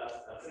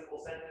a simple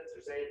sentence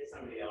or say it to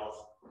somebody else.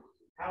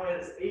 How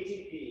does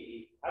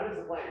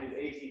the plant use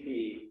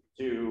ATP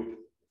to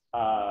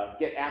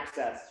get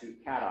access to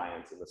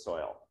cations in the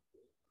soil?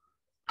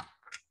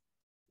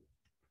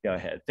 Go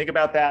ahead. Think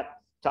about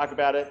that, talk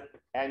about it,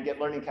 and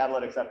get learning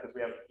catalytics up because we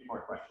have a few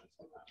more questions.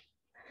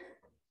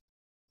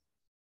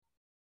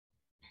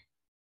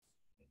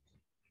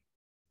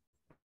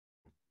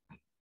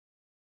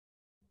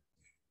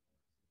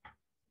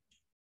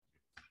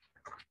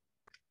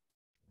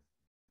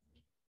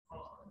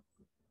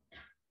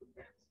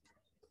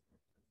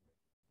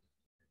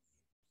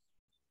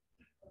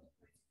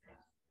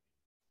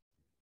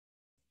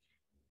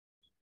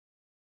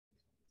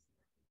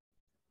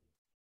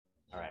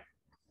 All right.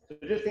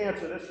 So just to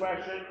answer this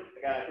question,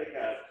 I think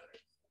a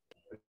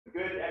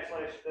good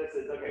explanation of this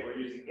is, okay, we're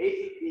using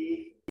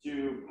ATP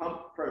to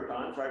pump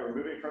protons, right? We're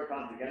moving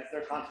protons against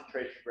their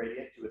concentration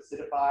gradient to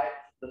acidify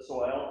the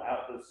soil,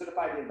 to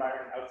acidify the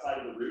environment outside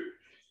of the root.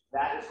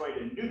 That is going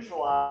to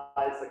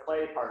neutralize the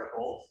clay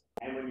particles.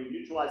 And when you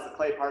neutralize the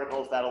clay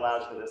particles, that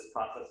allows for this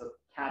process of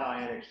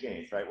cation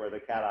exchange, right? Where the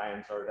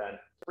cations are then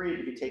free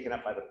to be taken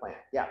up by the plant.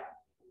 Yeah.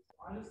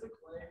 Why does the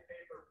clay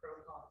favor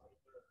protons?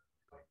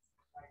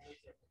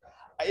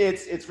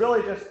 It's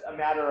really just a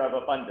matter of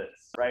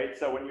abundance, right?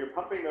 So when you're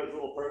pumping those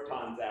little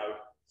protons out,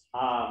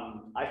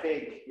 I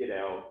think,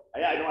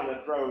 I don't want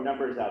to throw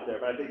numbers out there,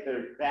 but I think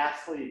they're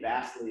vastly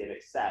in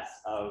excess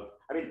of,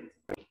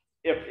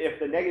 if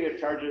the negative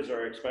charges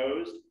are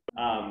exposed,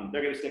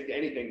 they're going to stick to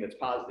anything that's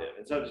positive.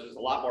 And so there's just a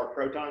lot more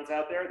protons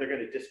out there. They're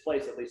going to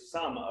displace at least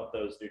some of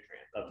those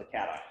nutrients, of the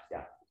cations.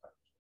 Yeah.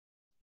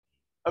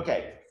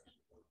 Okay.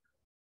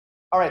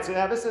 All right, so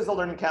now this is a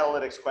learning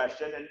catalytics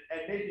question, and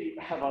maybe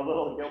I'm a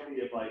little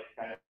guilty of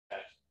kind of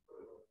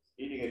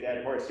eating a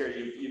dead horse here.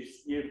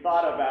 You've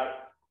thought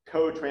about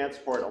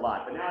co-transport a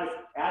lot, but now I've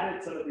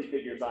added some of these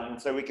figures on,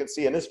 so we can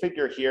see in this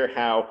figure here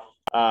how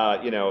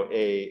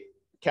a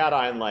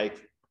cation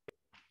like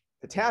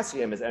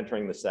potassium is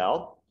entering the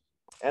cell,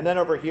 and then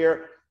over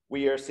here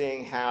we are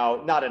seeing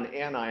how not an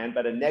anion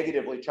but a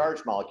negatively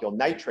charged molecule,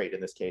 nitrate in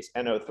this case,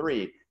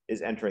 NO3,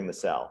 is entering the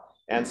cell.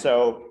 And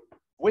so,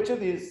 which of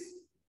these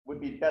would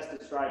be best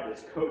described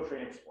as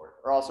co-transport,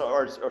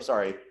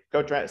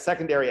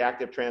 secondary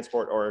active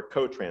transport or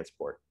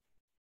co-transport?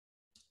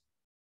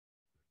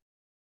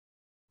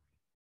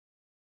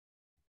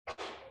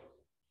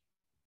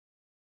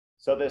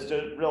 So this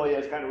just really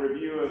is kind of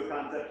review of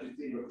concepts you've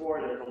seen before.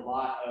 There's a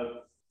lot of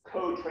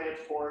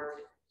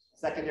co-transport,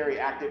 secondary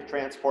active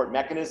transport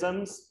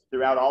mechanisms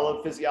throughout all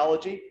of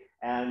physiology.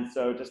 And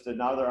so just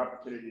another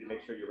opportunity to make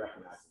sure you're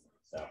recognizing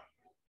them.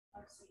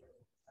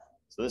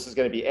 So this is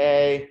going to be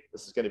A,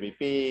 this is going to be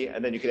B,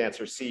 and then you can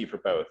answer C for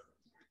both.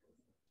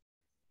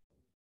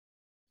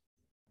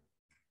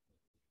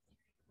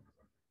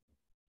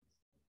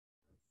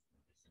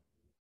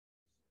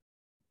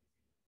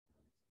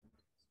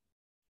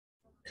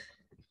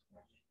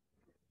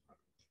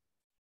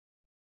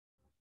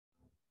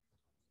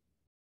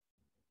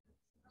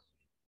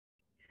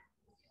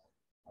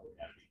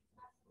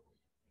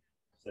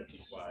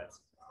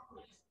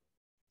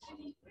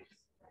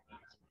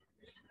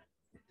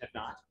 If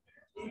not,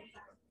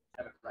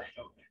 right.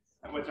 Okay.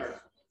 And what's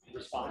our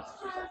response?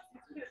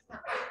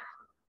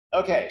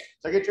 Okay,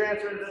 so get your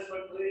answer in this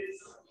one, please.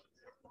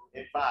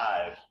 In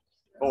 5,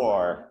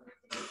 4,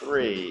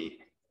 3,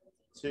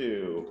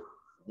 2,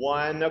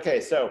 1.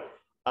 Okay, so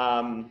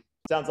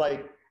sounds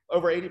like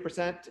over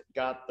 80%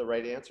 got the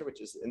right answer,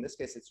 which is, in this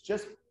case, it's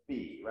just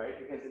B, right?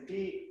 Because in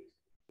B,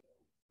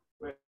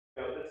 we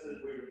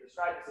would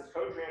describe this as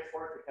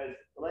co-transport because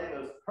we're letting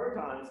those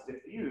protons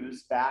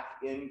diffuse back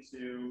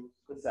into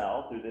the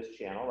cell through this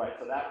channel, right?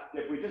 So that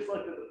if we just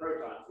looked at the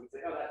protons, we'd say,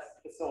 oh, that's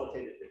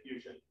facilitated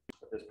diffusion,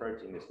 what this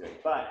protein is doing.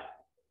 But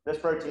this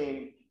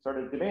protein sort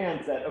of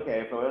demands that,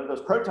 okay, if one of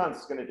those protons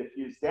is going to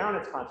diffuse down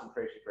its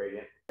concentration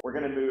gradient, we're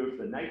going to move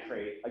the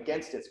nitrate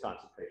against its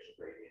concentration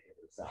gradient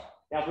into the cell.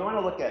 Now, if we want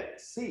to look at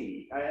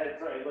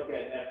look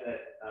at the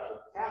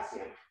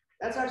potassium,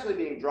 that's actually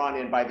being drawn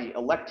in by the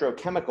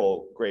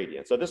electrochemical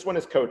gradient. So this one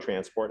is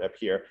cotransport up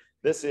here.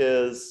 This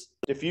is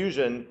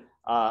diffusion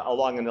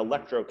along an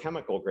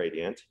electrochemical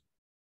gradient.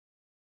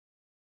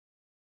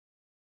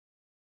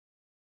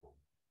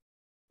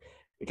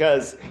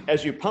 Because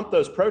as you pump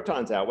those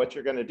protons out, what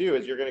you're going to do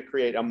is you're going to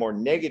create a more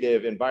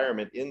negative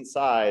environment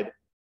inside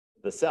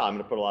the cell. I'm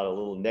going to put a lot of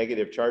little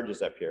negative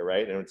charges up here,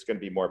 right? And it's going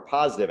to be more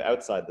positive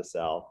outside the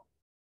cell.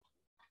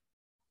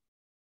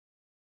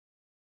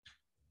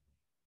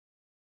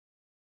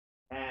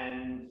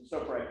 And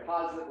so for a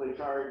positively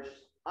charged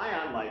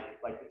ion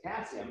like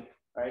potassium,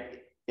 right?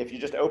 If you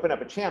just open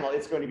up a channel,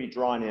 it's going to be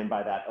drawn in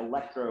by that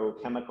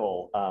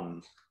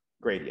electrochemical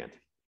gradient.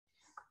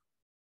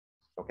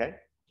 Okay.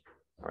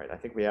 All right, I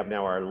think we have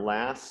now our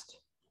last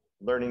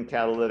learning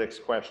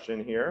catalytics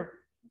question here,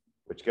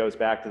 which goes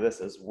back to this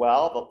as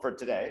well, but for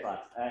today.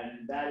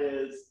 And that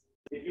is,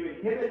 if you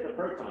inhibit the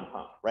proton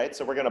pump, right?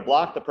 So we're going to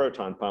block the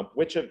proton pump.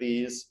 Which of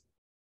these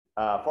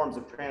forms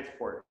of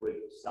transport would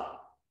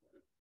stop?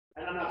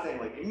 And I'm not saying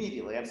like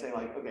immediately. I'm saying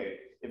like, okay,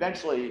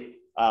 eventually,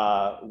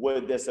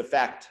 would this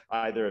affect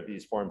either of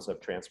these forms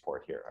of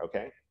transport here?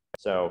 Okay.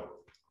 So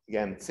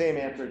again, same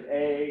answers: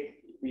 A,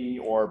 B,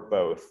 or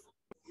both.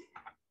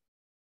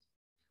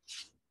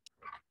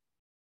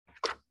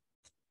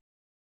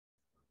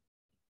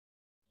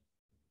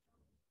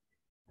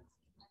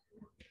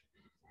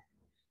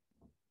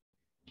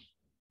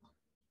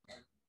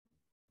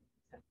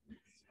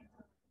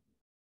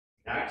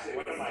 Actually,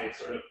 one of my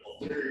sort of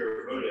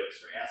ulterior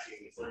motives for asking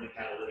these learning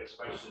catalytics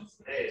questions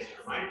today is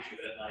to remind you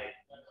that like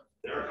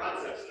there are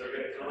concepts that are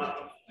going to come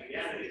up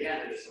again and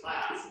again in this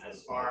class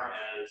as far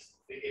as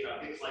thinking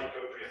about things like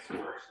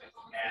cotransport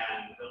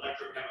and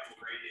electrochemical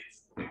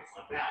gradients and things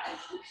like that.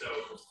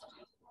 So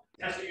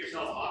testing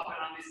yourself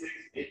often on these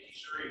things, making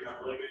sure you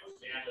have really good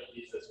command of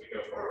these as we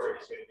go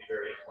forward is going to be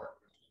very important.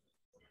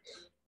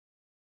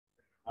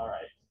 All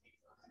right.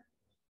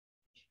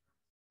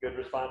 Good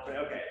response.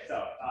 Okay,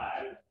 so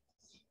 5,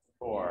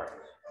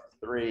 4,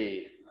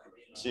 3,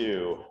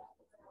 2,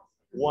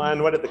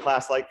 1. What did the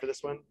class like for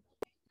this one?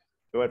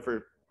 We went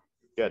for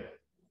good.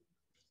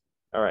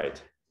 All right.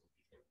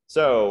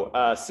 So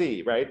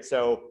C, right?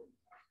 So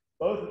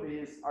both of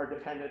these are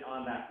dependent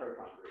on that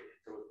proton gradient.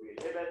 So if we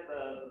inhibit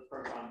the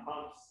proton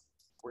pumps,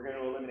 we're going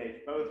to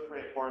eliminate both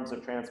forms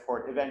of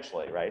transport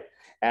eventually, right?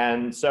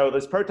 And so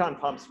those proton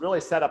pumps really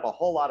set up a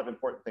whole lot of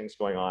important things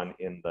going on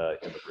in the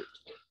root.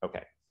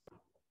 Okay.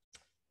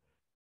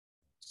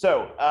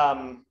 So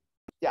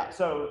yeah,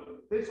 so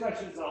these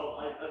questions,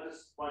 I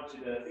just want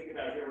you to think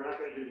about here. We're not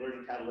going to do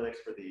learning catalytics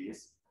for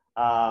these.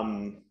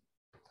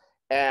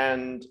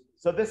 And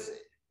so this,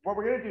 what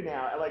we're going to do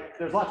now, like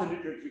there's lots of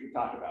nutrients we can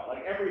talk about.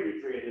 Like every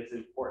nutrient is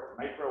important,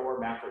 micro or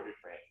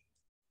macronutrient.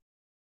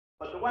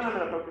 But the one I'm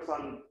going to focus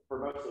on for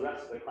most of the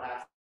rest of the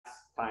class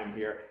time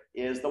here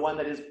is the one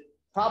that is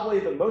probably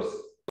the most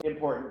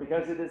important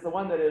because it is the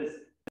one that is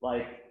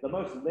like the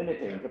most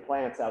limiting to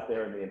plants out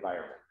there in the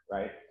environment,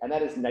 right? And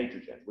that is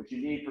nitrogen, which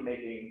you need for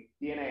making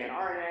DNA and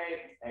RNA,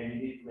 and you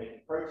need for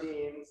making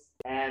proteins.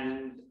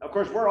 And of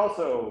course, we're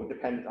also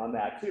dependent on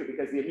that too,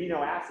 because the amino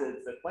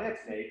acids that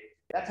plants make,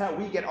 that's how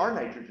we get our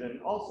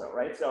nitrogen also,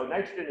 right? So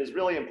nitrogen is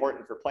really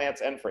important for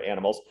plants and for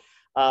animals.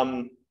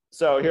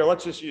 So here,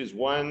 let's just use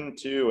 1,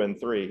 2, and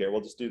 3 here.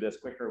 We'll just do this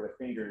quicker with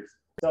fingers.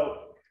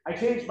 So I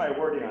changed my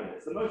wording on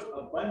this. The most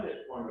abundant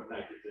form of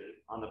nitrogen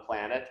on the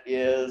planet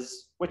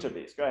is which of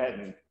these? Go ahead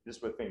and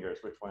just with fingers,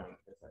 which one is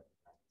it?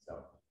 So,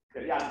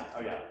 good. Yeah, oh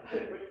yeah.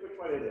 Which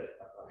one is it?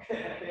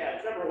 Yeah,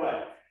 it's number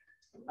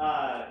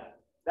 1.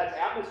 That's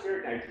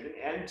atmospheric nitrogen,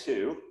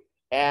 N2.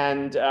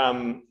 And,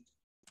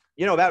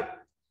 you know, about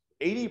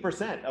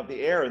 80% of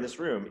the air in this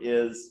room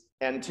is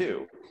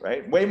N2,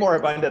 right? Way more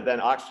abundant than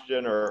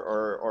oxygen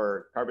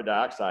or carbon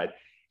dioxide.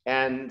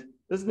 And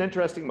this is an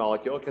interesting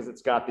molecule because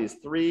it's got these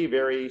 3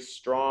 very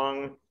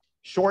strong,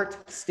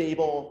 short,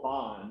 stable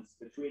bonds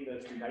between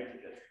those 2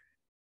 nitrogens.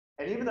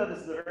 And even though this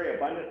is a very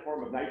abundant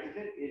form of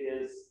nitrogen,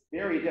 it is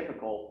very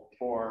difficult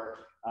for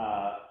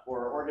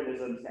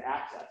organisms to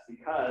access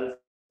because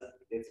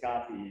it's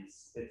got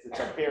these, it's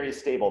a very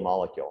stable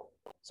molecule.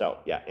 So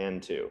yeah,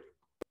 N2.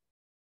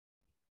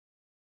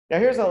 Now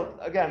here's,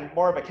 again,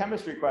 more of a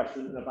chemistry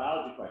question than a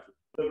biology question.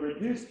 The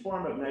reduced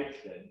form of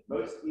nitrogen,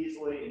 most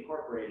easily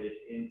incorporated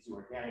into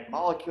organic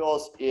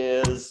molecules,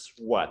 is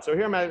what? So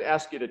here I'm going to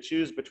ask you to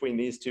choose between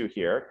these 2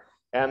 here.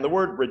 And the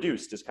word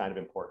reduced is kind of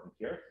important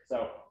here.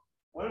 So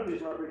one of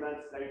these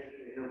represents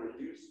nitrogen in a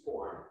reduced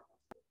form.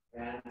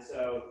 And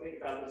so think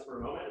about this for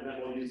a moment, and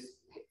then we'll use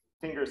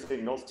finger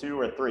signals, 2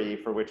 or 3,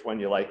 for which one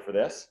you like for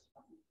this.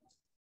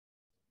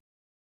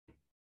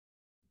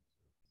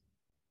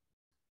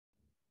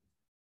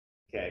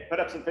 Okay, put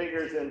up some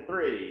fingers in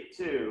 3,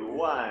 2,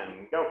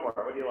 1, go for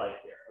it. What do you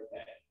like here?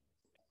 Okay,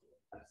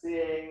 I'm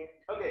seeing,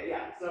 okay,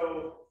 yeah,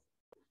 so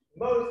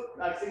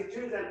I'm seeing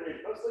 2s and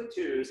 3s, mostly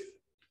 2s.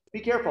 Be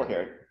careful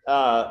here.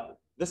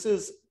 This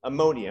is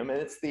ammonium, and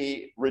it's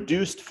the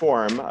reduced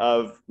form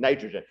of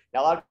nitrogen.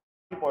 Now, a lot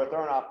of people are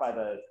thrown off by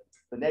the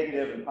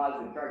negative and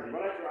positive charges.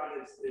 What I've drawn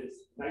is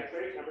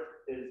nitrate,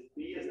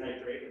 B is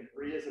nitrate, and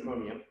 3 is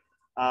ammonium.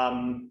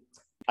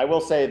 I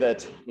will say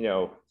that, you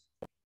know,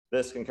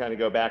 this can kind of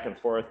go back and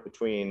forth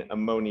between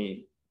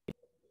ammonia,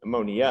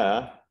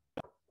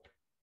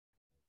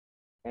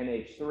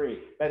 NH3,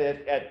 but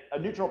at a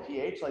neutral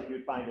pH, like you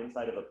would find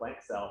inside of a plant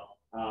cell,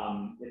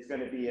 it's going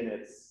to be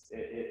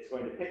it's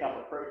going to pick up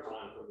a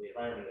proton from the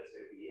environment. It's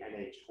going to be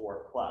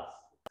NH4 plus.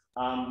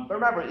 But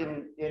remember,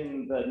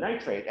 in the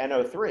nitrate,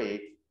 NO3,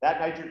 that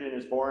nitrogen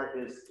is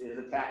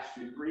attached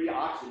to 3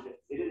 oxygens.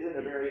 It is in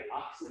a very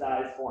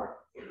oxidized form.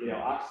 You know,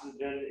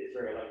 oxygen is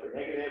very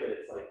electronegative, and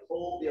it's like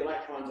pulled the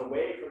electrons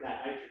away from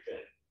that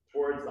nitrogen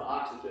towards the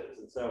oxygens.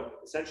 And so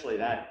essentially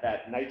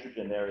that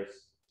nitrogen there is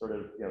sort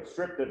of, you know,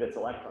 stripped of its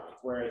electrons,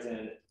 whereas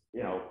in,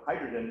 you know,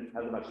 hydrogen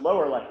has a much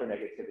lower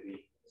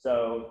electronegativity.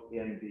 So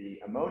in the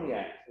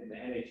ammonia, in the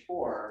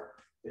NH4,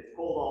 it's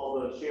pulled all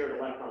those shared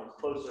electrons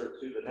closer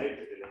to the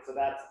nitrogen. And so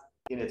that's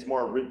in its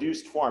more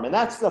reduced form. And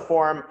that's the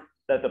form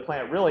that the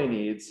plant really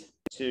needs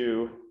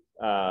to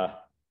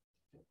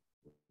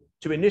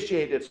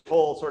initiate its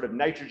whole sort of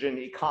nitrogen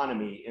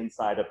economy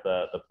inside of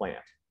the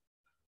plant.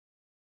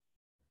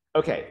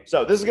 Okay,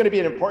 so this is going to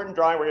be an important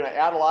drawing. We're going to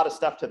add a lot of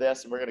stuff to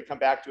this, and we're going to come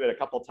back to it a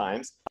couple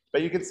times.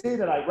 But you can see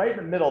that right in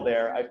the middle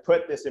there, I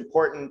put this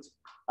important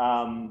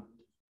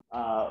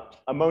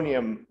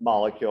ammonium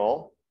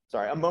molecule.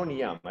 Sorry,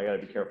 ammonium. I got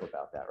to be careful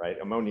about that, right?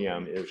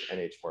 Ammonium is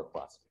NH4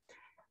 plus.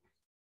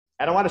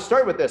 And I want to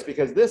start with this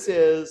because this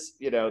is,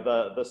 you know,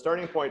 the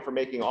starting point for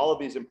making all of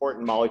these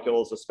important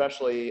molecules,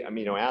 especially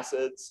amino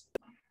acids.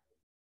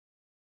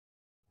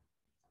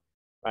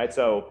 Right,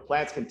 so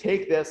plants can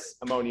take this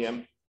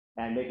ammonium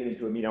and make it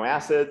into amino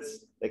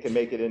acids. They can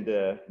make it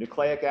into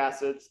nucleic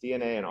acids,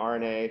 DNA and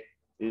RNA,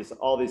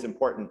 all these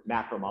important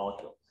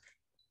macromolecules.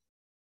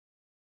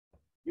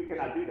 You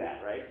cannot do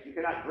that, right? You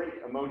cannot drink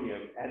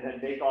ammonium and then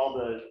make all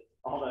the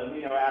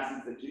amino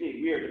acids that you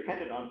need. We are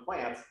dependent on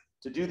plants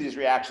to do these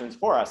reactions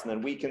for us, and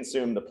then we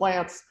consume the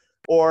plants,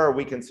 or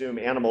we consume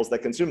animals that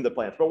consume the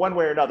plants. But one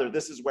way or another,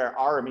 this is where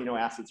our amino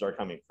acids are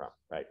coming from,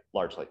 right?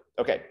 Largely.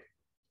 Okay.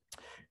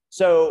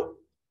 So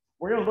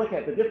we're going to look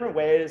at the different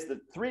ways, the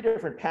 3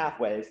 different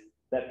pathways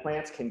that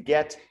plants can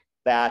get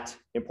that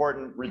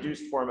important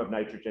reduced form of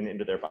nitrogen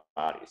into their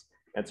bodies.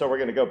 And so we're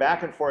going to go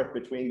back and forth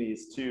between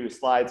these 2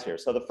 slides here.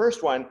 So the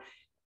first one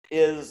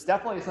is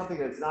definitely something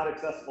that's not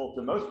accessible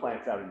to most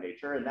plants out in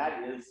nature, and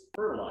that is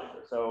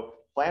fertilizer. So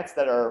plants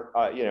that are,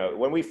 you know,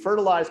 when we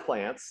fertilize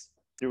plants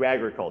through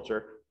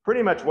agriculture,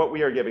 pretty much what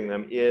we are giving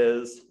them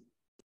is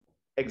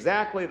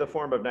exactly the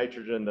form of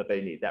nitrogen that they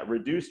need, that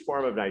reduced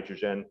form of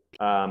nitrogen,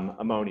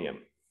 ammonium.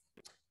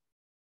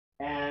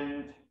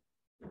 And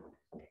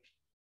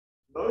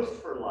most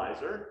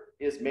fertilizer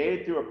is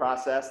made through a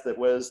process that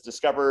was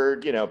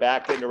discovered, you know,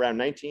 back in around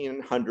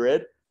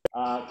 1900,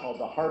 called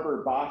the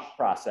Haber-Bosch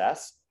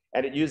process.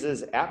 And it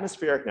uses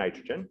atmospheric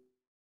nitrogen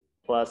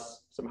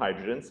plus some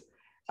hydrogens.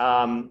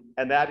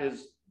 And that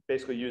is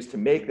basically used to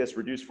make this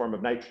reduced form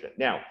of nitrogen.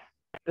 Now,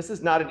 this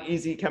is not an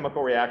easy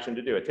chemical reaction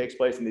to do. It takes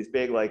place in these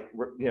big, like,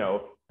 you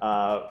know,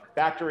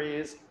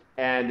 factories,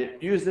 and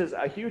it uses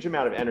a huge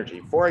amount of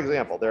energy. For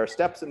example, there are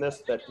steps in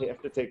this that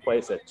have to take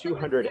place at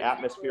 200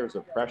 atmospheres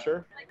of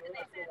pressure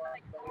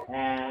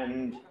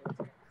and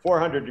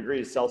 400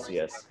 degrees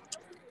Celsius.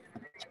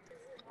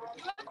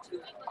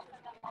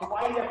 So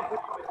why do you have to put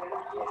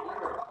so much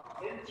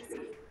energy in? It's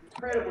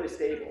incredibly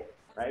stable,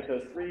 right?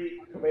 Those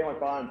 3 covalent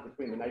bonds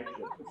between the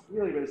nitrogen, it's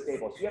really, really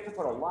stable. So you have to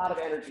put a lot of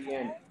energy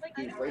in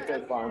to break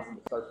those bonds and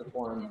to start to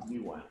form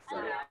new ones,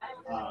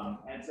 right?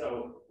 And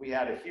so we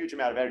had a huge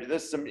amount of energy.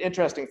 There's some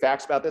interesting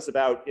facts about this,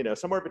 about, you know,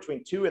 somewhere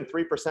between 2 and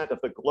 3% of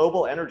the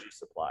global energy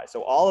supply.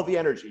 So all of the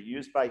energy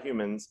used by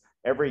humans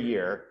every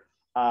year,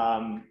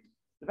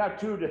 about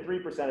 2 to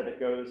 3% of it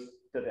goes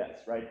to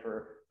this, right?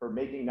 For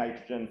making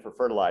nitrogen for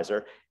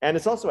fertilizer. And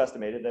it's also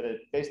estimated that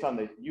based on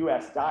the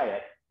US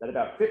diet, that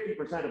about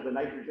 50% of the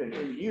nitrogen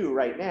in you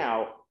right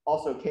now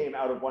also came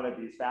out of one of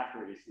these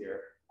factories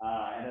here,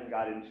 and then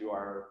got into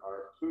our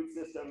food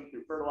system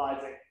through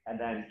fertilizing, and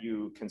then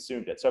you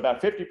consumed it. So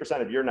about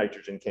 50% of your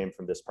nitrogen came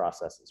from this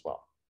process as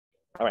well.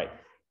 All right,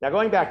 now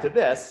going back to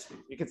this,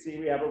 you can see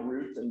we have a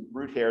root and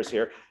root hairs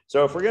here.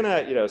 So if we're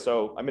gonna, you know,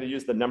 so I'm gonna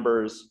use the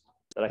numbers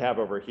that I have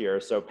over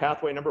here. So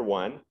pathway number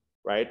 1,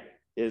 right,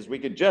 is we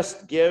could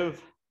just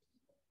give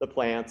the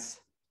plants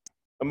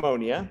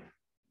ammonia,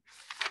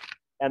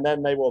 and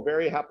then they will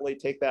very happily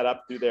take that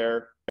up through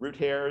their root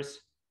hairs,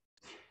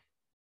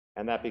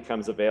 and that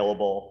becomes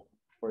available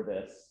for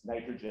this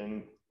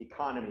nitrogen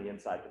economy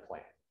inside the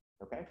plant.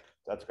 Okay,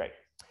 so that's great.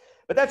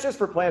 But that's just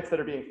for plants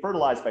that are being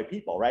fertilized by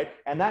people, right?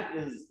 And that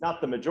is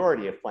not the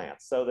majority of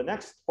plants. So the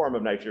next form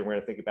of nitrogen we're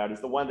going to think about is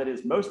the one that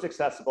is most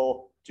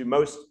accessible to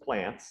most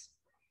plants,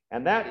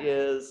 and that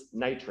is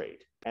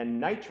nitrate. And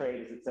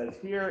nitrate, as it says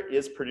here,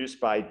 is produced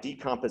by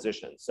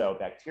decomposition. So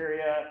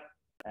bacteria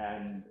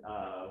and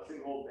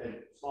single and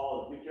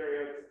small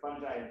eukaryotes,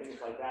 fungi, and things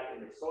like that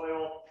in the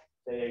soil,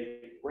 they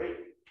break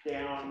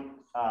down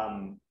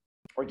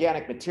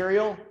organic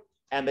material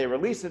and they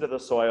release into the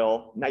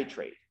soil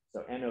nitrate,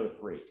 so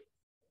NO3.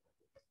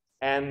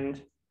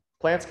 And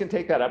plants can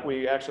take that up.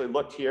 We actually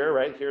looked here,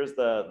 right? Here's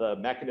the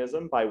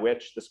mechanism by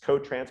which, this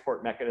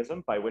co-transport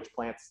mechanism by which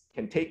plants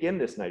can take in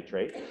this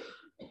nitrate.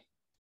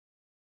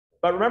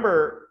 But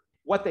remember,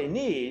 what they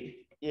need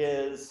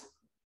is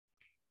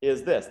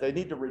this. They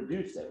need to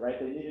reduce it, right?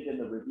 They need it in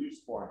the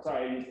reduced form.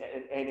 Sorry, I used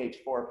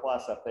NH4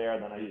 plus up there,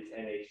 and then I used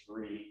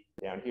NH3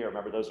 down here.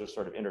 Remember, those are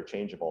sort of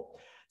interchangeable.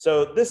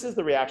 So this is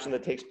the reaction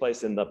that takes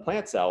place in the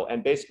plant cell.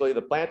 And basically,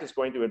 the plant is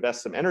going to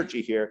invest some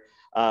energy here,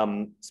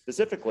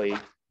 specifically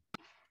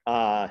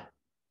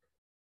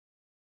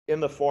in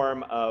the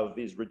form of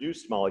these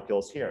reduced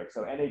molecules here.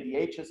 So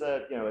NADH is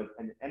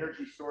an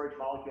energy storage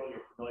molecule you're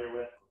familiar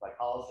with,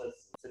 glycolysis,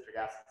 citric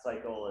acid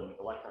cycle, and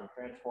electron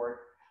transport.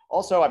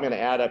 Also, I'm going to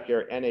add up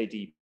here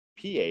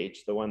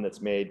NADPH, the one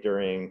that's made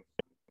during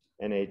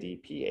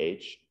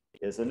NADPH,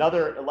 is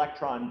another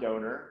electron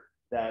donor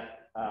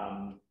that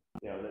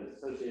that's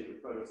associated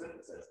with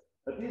photosynthesis.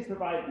 But these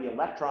provide the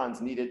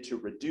electrons needed to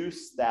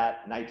reduce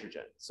that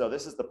nitrogen. So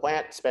this is the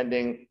plant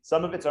spending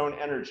some of its own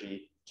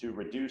energy to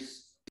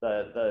reduce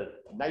the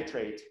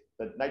nitrate,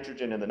 the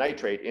nitrogen and the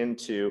nitrate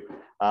into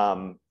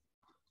the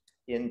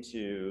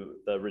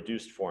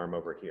reduced form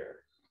over here.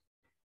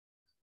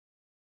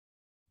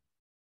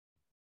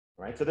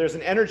 All right, so there's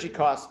an energy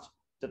cost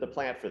to the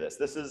plant for this.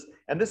 This is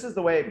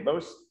the way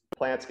most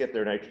plants get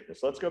their nitrogen.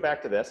 So let's go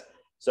back to this.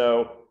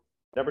 So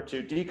number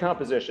 2,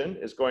 decomposition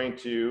is going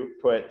to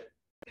put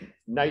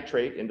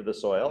nitrate into the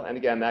soil. And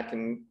again, that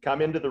can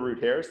come into the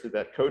root hairs through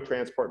that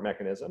co-transport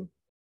mechanism.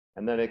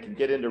 And then it can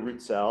get into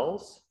root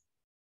cells.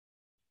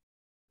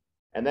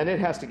 And then it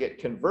has to get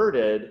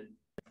converted,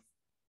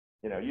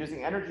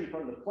 using energy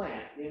from the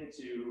plant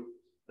into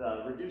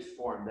the reduced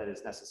form that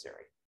is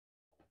necessary.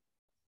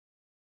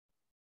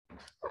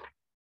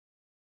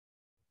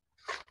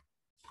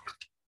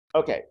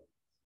 Okay.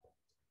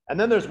 And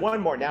then there's one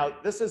more. Now,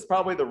 this is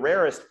probably the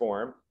rarest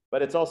form,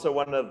 but it's also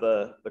one of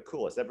the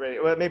coolest. Everybody,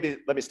 well, maybe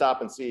let me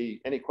stop and see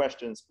any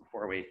questions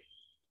before we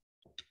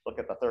look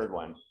at the third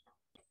one.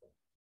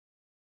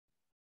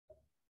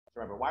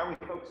 Remember, why are we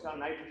focused on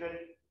nitrogen?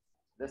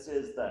 This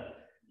is the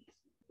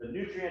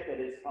nutrient that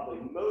is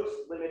probably most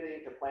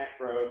limiting to plant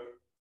growth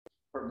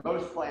for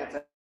most plants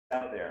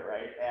out there,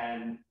 right?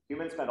 And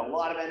humans spend a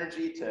lot of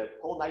energy to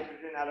pull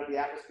nitrogen out of the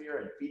atmosphere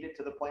and feed it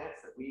to the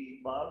plants that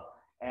we love.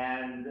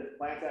 And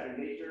plants out in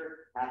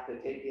nature have to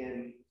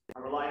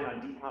are relying on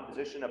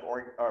decomposition of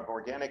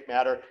organic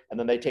matter, and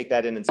then they take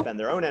that in and spend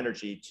their own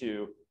energy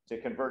to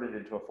convert it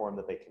into a form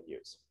that they can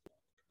use.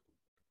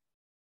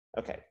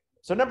 Okay,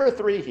 so number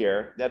 3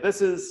 here. Now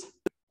this is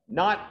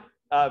not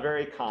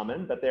very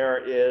common, but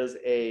there's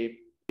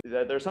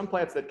some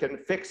plants that can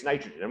fix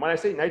nitrogen. And when I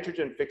say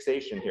nitrogen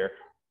fixation here,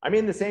 I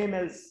mean the same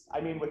as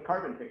I mean with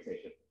carbon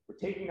fixation. We're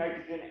taking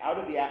nitrogen out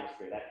of the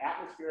atmosphere, that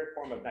atmospheric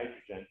form of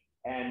nitrogen,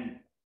 and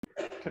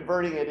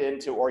converting it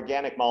into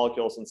organic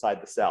molecules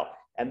inside the cell.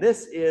 And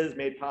this is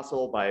made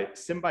possible by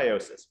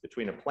symbiosis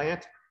between a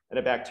plant and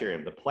a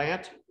bacterium. The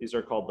plant, these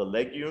are called the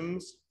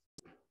legumes.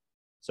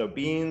 So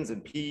beans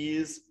and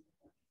peas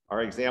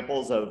are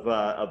examples of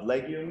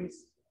legumes.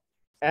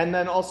 And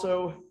then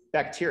also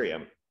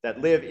bacterium that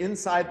live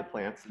inside the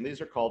plants, and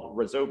these are called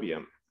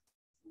rhizobium.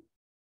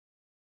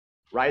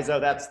 Rhizo,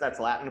 that's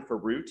Latin for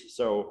root,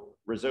 so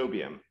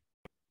rhizobium.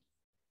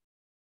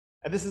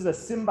 And this is a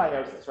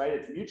symbiosis, right?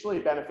 It's mutually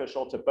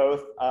beneficial to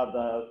both of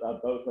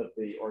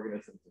the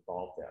organisms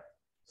involved there.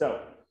 So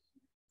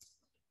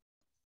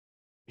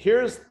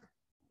here's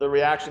the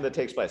reaction that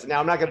takes place. Now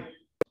I'm not going to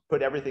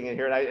put everything in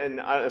here, and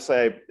honestly,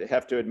 I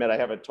have to admit I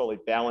haven't totally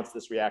balanced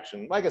this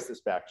reaction. Well, I guess this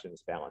reaction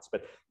is balanced,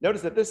 but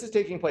notice that this is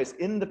taking place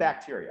in the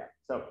bacteria.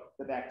 So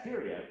the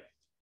bacteria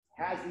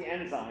has the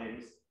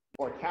enzymes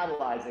for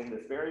catalyzing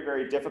this very,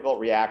 very difficult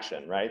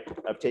reaction, right,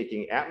 of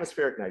taking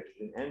atmospheric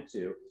nitrogen,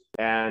 N2,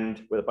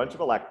 and with a bunch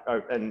of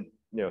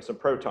some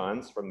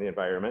protons from the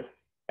environment,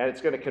 and it's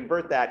going to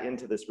convert that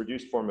into this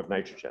reduced form of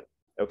nitrogen.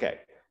 Okay,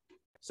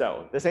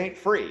 so this ain't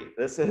free.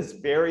 This is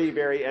very,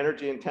 very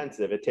energy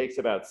intensive. It takes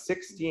about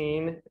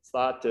 16, it's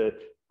thought to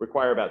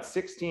require about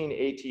 16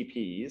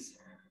 ATPs,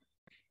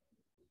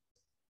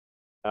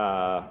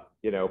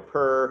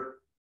 per,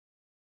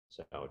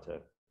 so to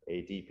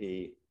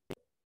ADP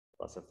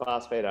plus a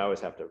phosphate. I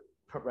always have to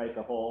write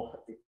the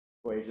whole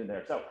equation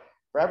there. So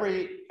for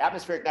every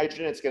atmospheric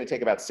nitrogen, it's going to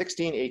take about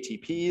 16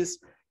 ATPs.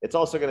 It's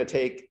also going to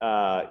take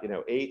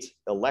 8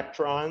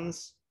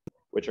 electrons,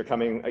 which are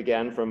coming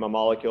again from a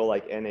molecule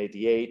like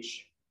NADH.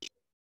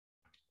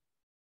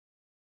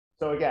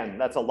 So again,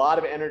 that's a lot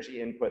of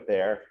energy input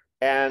there.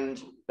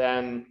 And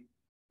then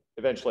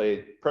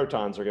eventually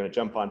protons are going to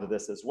jump onto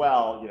this as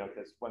well,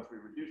 because once we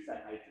reduce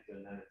that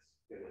nitrogen, then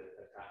it's going to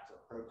attract some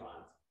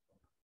protons.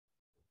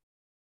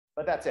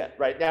 But that's it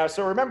right now.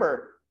 So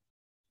remember,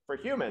 for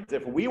humans,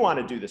 if we want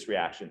to do this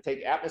reaction,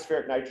 take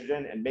atmospheric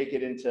nitrogen and make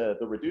it into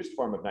the reduced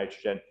form of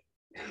nitrogen,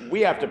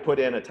 we have to put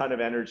in a ton of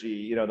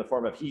energy, in the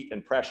form of heat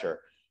and pressure.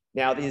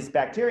 Now, these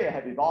bacteria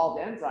have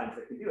evolved enzymes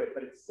that can do it,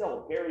 but it's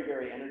still very,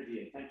 very energy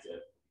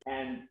intensive.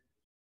 And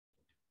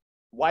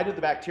why do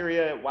the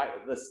bacteria,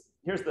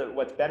 here's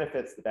what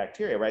benefits the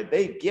bacteria, right?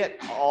 They get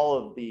all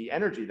of the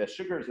energy, the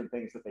sugars and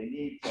things that they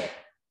need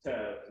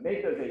to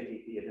make those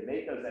ATP and to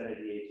make those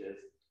NADHs.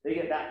 They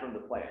get that from the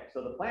plant.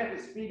 So the plant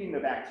is feeding the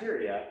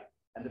bacteria,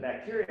 and the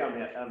bacteria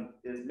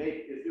is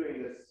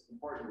doing this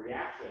important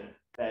reaction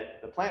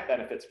that the plant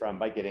benefits from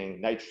by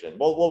getting nitrogen.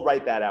 We'll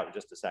write that out in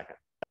just a second.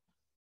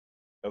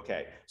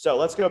 Okay, so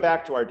let's go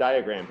back to our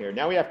diagram here.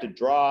 Now we have to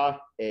draw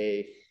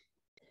a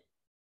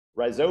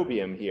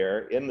rhizobium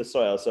here in the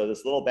soil. So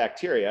this little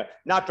bacteria,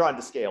 not drawn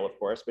to scale, of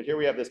course, but here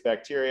we have this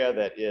bacteria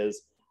that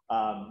is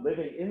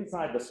living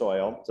inside the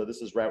soil. So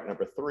this is route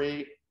number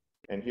 3.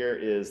 And here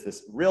is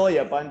this really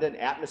abundant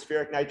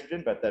atmospheric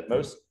nitrogen, but that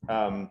most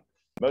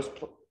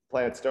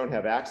plants don't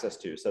have access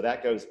to. So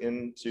that goes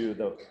into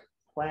the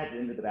plant,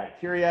 into the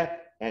bacteria,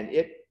 and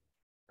it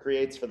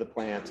creates for the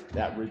plant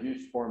that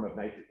reduced form of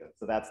nitrogen.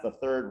 So that's the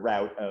third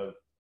route of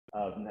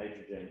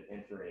nitrogen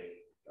entering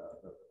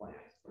the plant.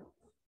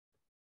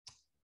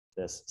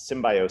 This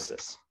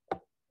symbiosis.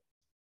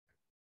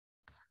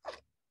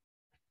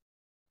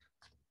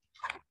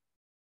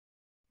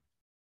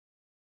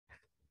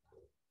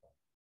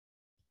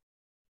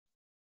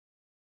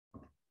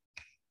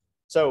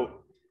 So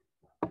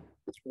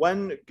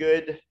one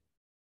good,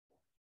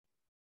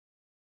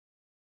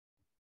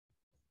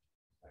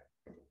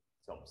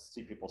 so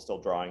see people still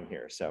drawing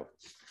here. So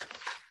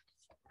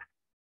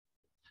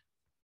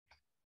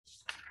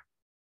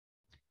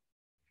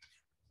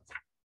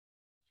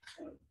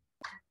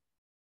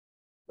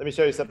let me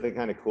show you something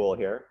kind of cool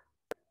here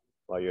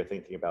while you're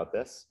thinking about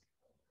this.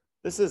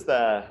 This is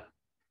sort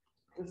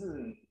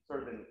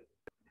of an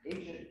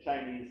ancient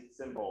Chinese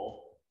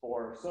symbol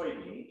for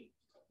soybean,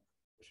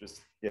 which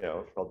was,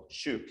 called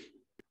shu.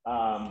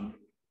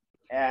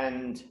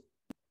 And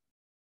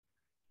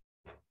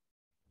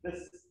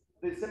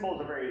these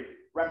symbols are very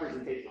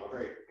representational,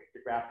 very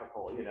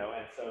pictographical, and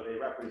so they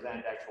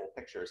represent actual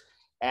pictures.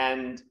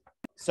 And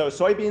so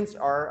soybeans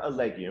are a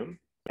legume,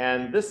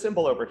 and this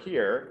symbol over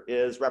here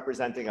is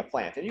representing a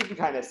plant. And you can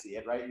kind of see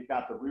it, right? You've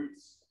got the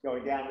roots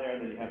going down there,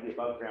 and then you have the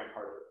above ground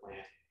part of the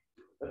plant.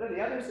 But then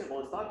the other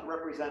symbol is thought to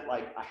represent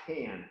like a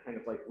hand, kind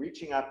of like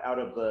reaching up out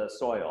of the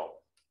soil.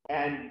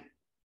 And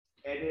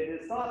it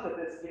is thought that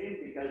this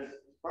came because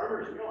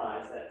farmers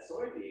realized that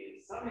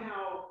soybeans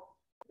somehow,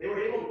 they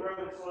were able to grow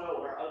in soil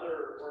where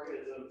other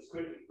organisms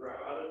couldn't grow,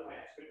 other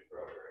plants couldn't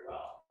grow very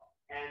well.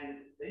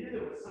 And they knew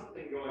there was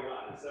something going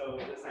on. And so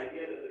this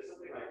idea that there's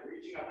something like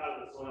reaching up out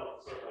of the soil to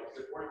sort of like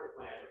support the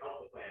plant or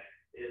help the plant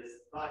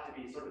is thought to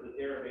be sort of the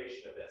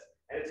derivation of this.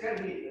 And it's kind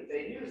of neat that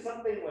they knew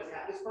something was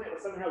happening. This plant was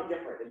somehow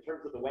different in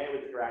terms of the way it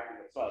was interacting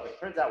with soil. But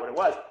it turns out what it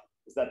was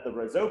is that the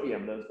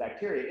rhizobium, those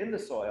bacteria in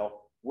the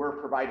soil,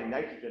 were providing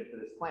nitrogen for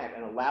this plant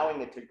and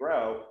allowing it to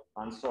grow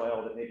on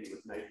soil that maybe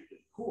was nitrogen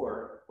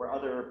poor, where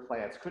other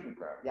plants couldn't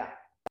grow. Yeah.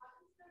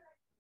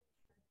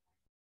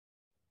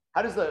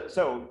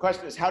 So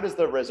question is, how does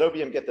the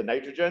rhizobium get the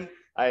nitrogen?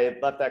 I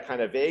left that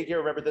kind of vague here.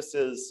 Remember, this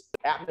is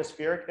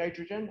atmospheric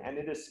nitrogen, and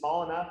it is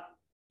small enough,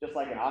 just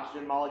like an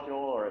oxygen molecule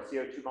or a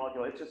CO2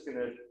 molecule, it's just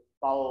gonna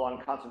follow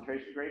along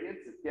concentration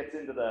gradients. It gets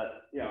into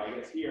the, I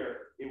guess here,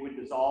 it would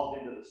dissolve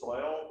into the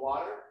soil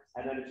water,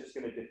 and then it's just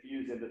going to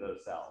diffuse into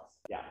those cells.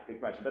 Yeah, good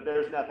question. But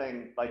there's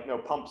nothing, like no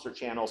pumps or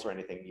channels or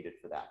anything needed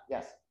for that.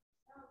 Yes?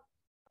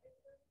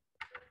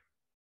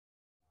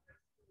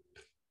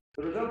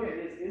 The rhizobium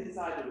is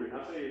inside the root.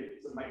 I'll show you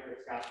some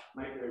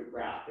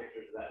micrograph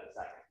pictures of that in a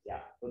second. Yeah,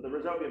 but the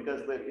rhizobium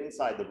does live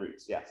inside the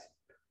roots, yes.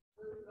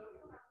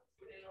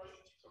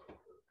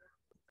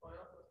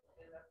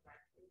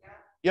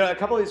 A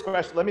couple of these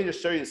questions, let me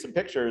just show you some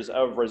pictures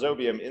of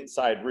rhizobium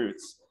inside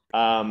roots.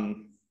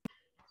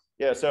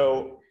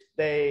 So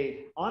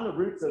on the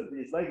roots of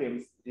these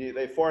legumes,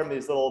 they form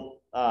these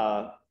little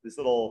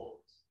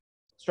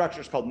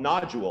structures called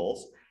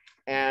nodules,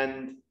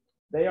 and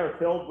they are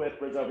filled with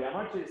rhizobium. I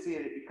want you to see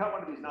it. If you cut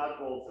one of these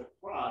nodules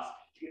across,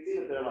 you can see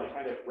that they're like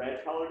kind of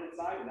red colored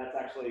inside, and that's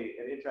actually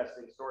an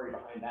interesting story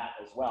behind that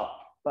as well.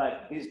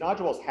 But these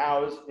nodules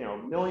house,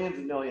 millions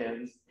and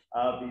millions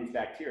of these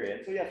bacteria.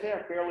 And so yes, they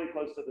are fairly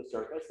close to the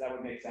surface. That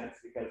would make sense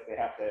because they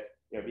have to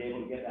be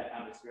able to get that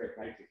atmospheric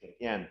nitrogen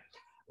in.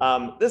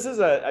 This is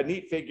a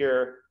neat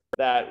figure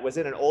that was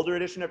in an older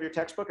edition of your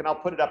textbook, and I'll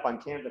put it up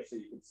on Canvas so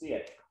you can see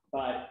it.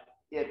 But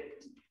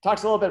it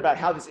talks a little bit about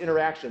how this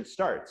interaction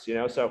starts.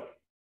 So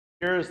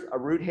here's a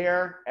root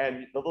hair,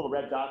 and the little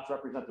red dots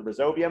represent the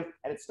rhizobium,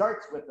 and it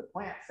starts with the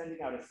plant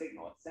sending out a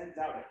signal. It sends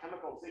out a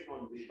chemical signal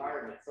into the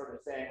environment, sort of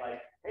saying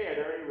like, hey, are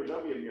there any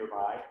rhizobium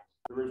nearby?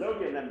 The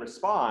rhizobium then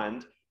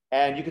respond,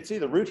 and you can see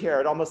the root hair,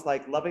 it almost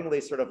like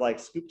lovingly sort of like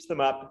scoops them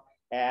up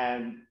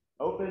and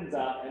opens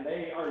up, and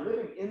they are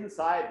living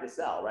inside the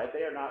cell, right?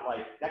 They are not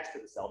like next to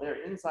the cell.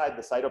 They're inside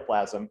the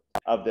cytoplasm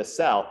of this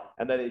cell,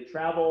 and then they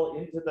travel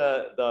into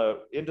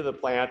the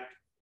plant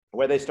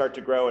where they start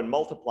to grow and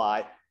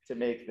multiply to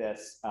make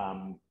this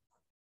to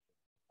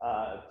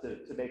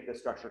make this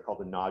structure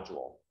called a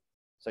nodule.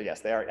 So yes,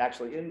 they are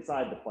actually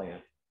inside the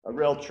plant, a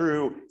real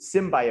true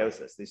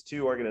symbiosis, these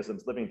two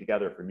organisms living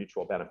together for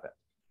mutual benefit.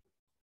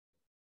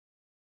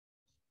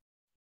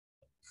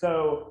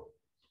 So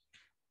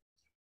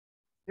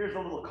here's a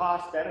little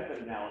cost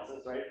benefit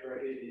analysis, right, for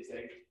any of these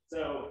things.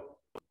 So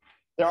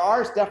there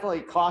are definitely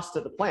costs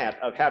to the plant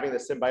of having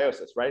this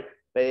symbiosis, right?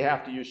 They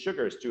have to use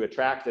sugars to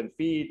attract and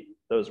feed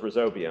those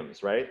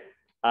rhizobiums, right?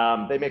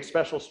 They make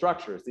special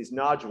structures, these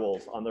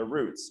nodules on their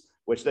roots,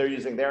 which they're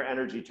using their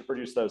energy to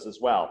produce those as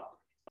well.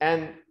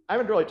 And I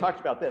haven't really talked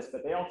about this,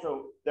 but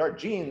there are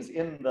genes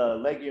in the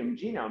legume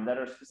genome that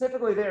are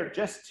specifically there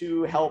just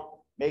to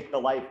help make the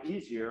life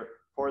easier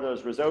for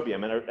those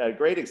rhizobium. And a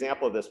great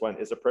example of this one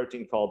is a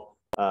protein called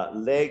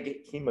leg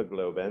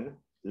hemoglobin,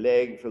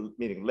 leg for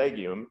meaning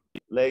legume,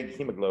 leg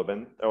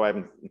hemoglobin. Oh,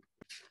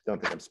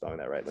 don't think I'm spelling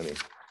that right. Let me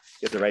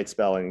get the right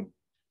spelling.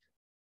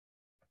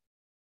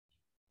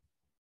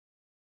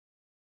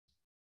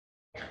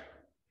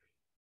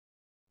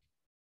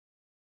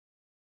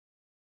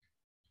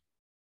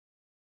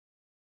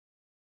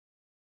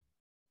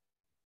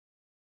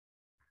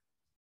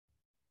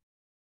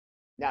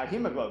 Now,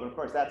 hemoglobin, of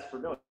course, that's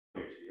familiar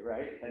to you,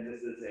 right? And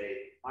this is a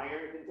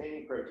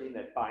iron-containing protein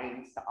that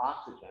binds to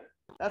oxygen.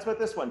 That's what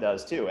this one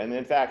does too. And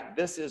in fact,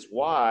 this is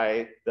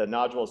why the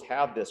nodules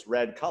have this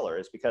red color,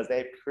 is because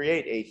they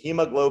create a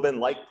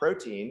hemoglobin-like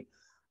protein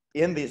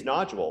in these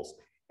nodules.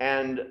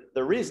 And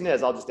the reason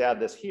is, I'll just add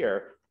this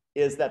here,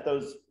 is that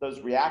those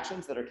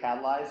reactions that are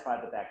catalyzed by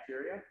the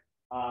bacteria,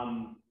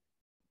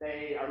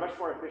 they are much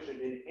more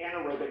efficient in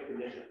anaerobic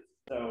conditions.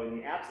 So in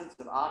the absence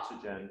of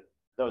oxygen,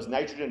 those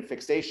nitrogen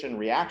fixation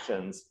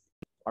reactions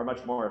are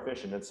much more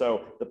efficient. And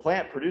so the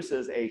plant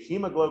produces a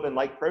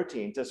hemoglobin-like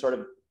protein to sort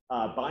of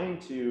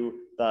bind to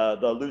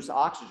the loose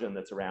oxygen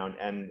that's around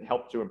and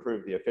help to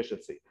improve the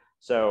efficiency.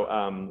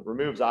 So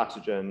removes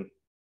oxygen.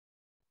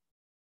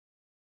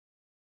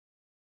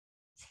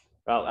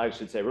 Well, I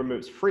should say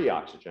removes free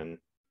oxygen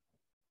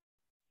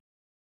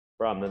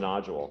from the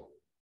nodule.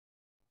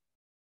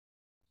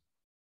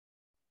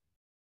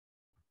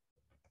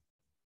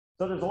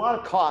 So there's a lot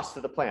of cost to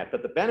the plant,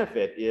 but the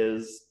benefit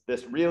is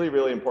this really,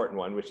 really important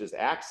one, which is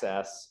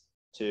access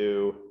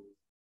to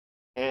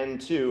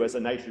N2 as a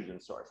nitrogen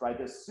source, right?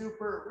 This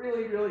super,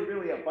 really, really,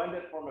 really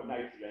abundant form of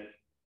nitrogen.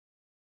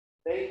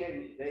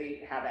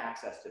 They have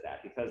access to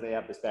that because they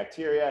have this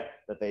bacteria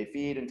that they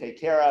feed and take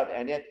care of,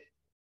 and it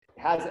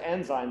has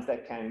enzymes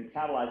that can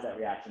catalyze that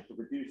reaction to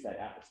reduce that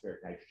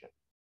atmospheric nitrogen.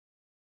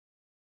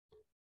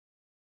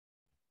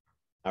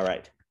 All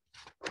right.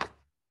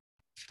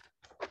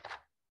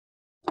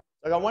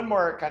 I got one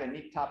more kind of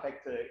neat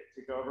topic to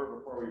go over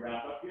before we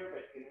wrap up here,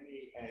 but can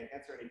we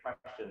answer any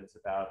questions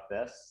about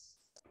this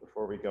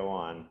before we go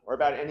on, or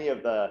about any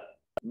of the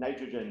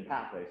nitrogen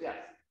pathways? Yes.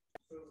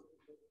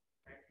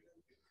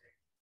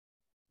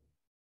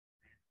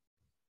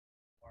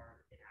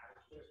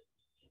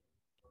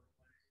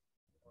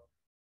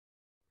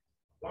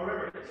 Well,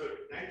 remember, so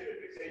nitrogen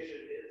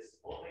fixation is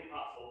only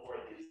possible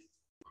for these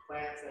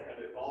plants that have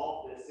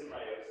evolved this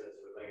symbiosis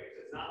with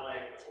legumes. It's not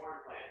like a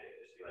corn plant can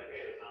just be like,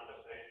 hey, there's not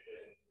much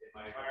nitrogen in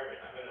my environment,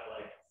 I'm gonna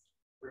like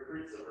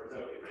recruit some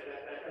rhizobium, right?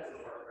 That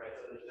doesn't work, right?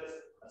 So there's just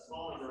a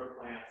small number of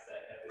plants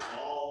that have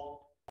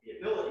evolved the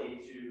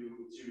ability to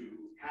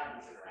have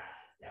these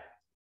interactions. Yeah.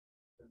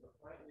 Does the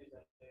plant use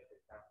any of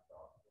the captured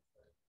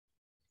oxygen?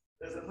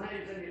 Does the plant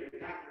use any of the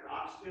captured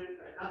oxygen?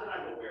 Not that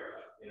I'm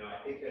aware of. You know, I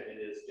think that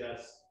it is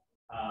just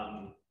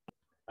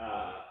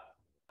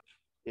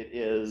it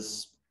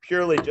is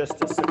purely just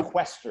to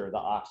sequester the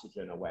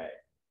oxygen away.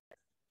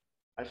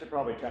 I should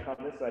probably check on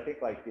this, but I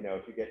think, like, you know,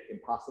 if you get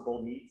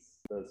Impossible meats,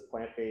 those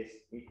plant-based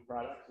meat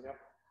products, you know,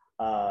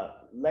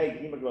 leg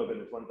hemoglobin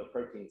is one of the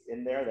proteins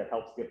in there that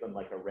helps give them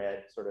like a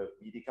red sort of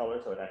meaty color,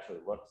 so it actually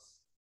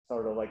looks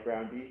sort of like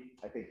ground beef.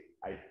 I think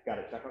I got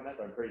to check on that,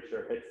 but I'm pretty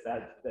sure it's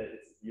that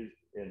it's used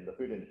in the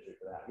food industry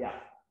for that. Yeah.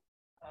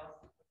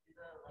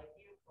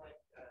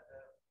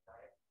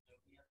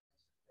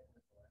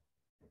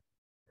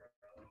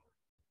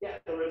 Yeah,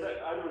 the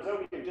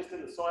rhizobium just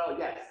in the soil,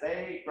 yes,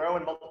 they grow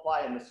and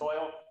multiply in the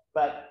soil,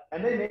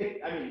 and they make,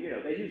 I mean, you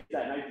know, they use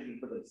that nitrogen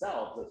for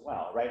themselves as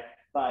well, right?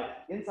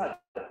 But inside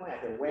the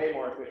plant, they're way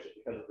more efficient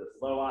because of this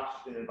low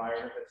oxygen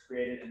environment that's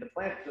created, and the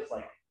plant's just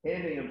like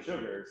handing them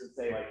sugars and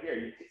say, like, here,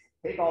 you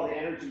take all the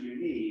energy you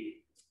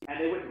need,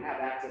 and they wouldn't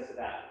have access to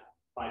that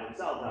by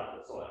themselves out of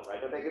the soil, right?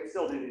 But they can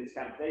still do these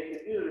they can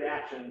do the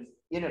reactions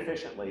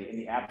inefficiently in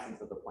the absence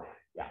of the plant.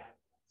 Yeah.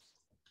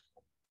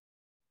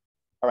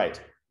 All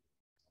right.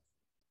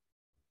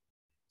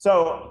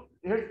 So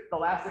here's the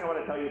last thing I want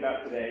to tell you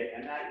about today,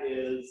 and that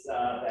is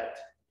that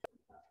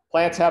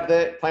plants have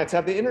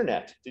the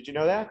internet. Did you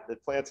know that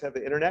plants have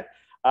the internet?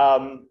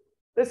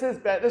 This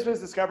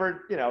was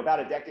discovered, you know, about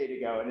a decade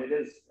ago, and it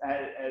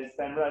has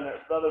been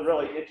rather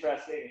really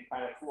interesting and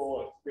kind of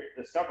cool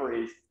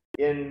discoveries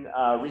in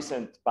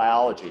recent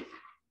biology.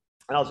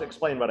 And I'll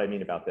explain what I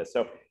mean about this.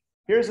 So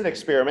here's an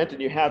experiment,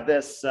 and you have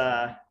this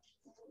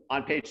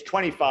on page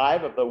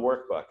 25 of the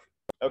workbook.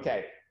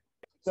 Okay,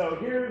 so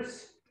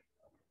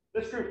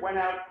this group went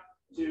out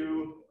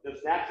to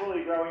just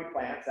naturally growing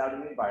plants out in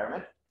the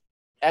environment,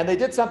 and they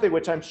did something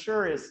which I'm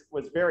sure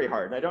was very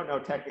hard. And I don't know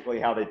technically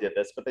how they did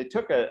this, but they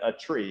took a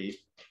tree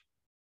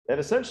that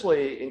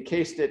essentially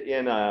encased it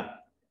in a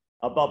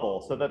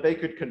bubble so that they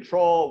could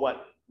control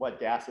what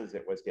gases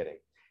it was getting.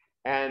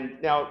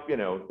 And now, you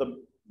know,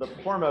 the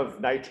form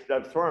of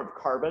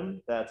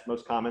carbon that's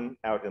most common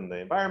out in the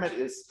environment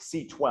is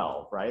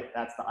C12, right?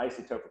 That's the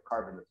isotope of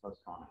carbon that's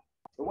most common.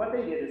 But what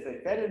they did is they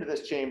fed into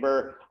this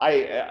chamber.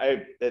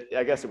 I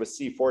guess it was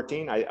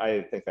C14.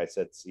 I think I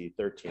said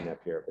C13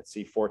 up here, but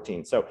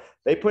C14. So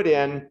they put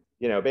in,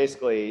 you know,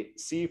 basically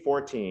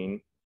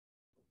C14,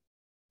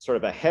 sort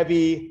of a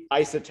heavy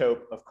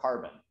isotope of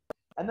carbon.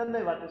 And then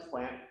they let this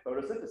plant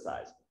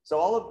photosynthesize. So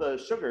all of the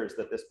sugars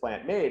that this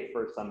plant made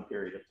for some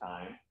period of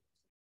time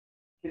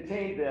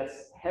contained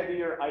this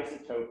heavier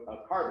isotope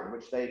of carbon,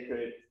 which they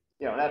could,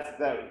 you know,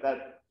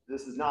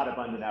 this is not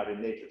abundant out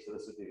in nature, so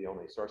this would be the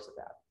only source of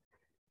that.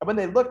 And when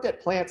they looked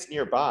at plants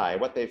nearby,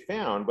 what they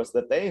found was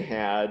that they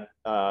had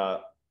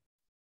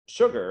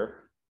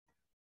sugar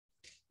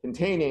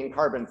containing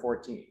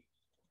carbon-14.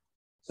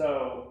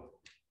 So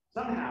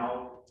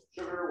somehow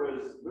sugar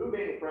was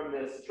moving from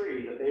this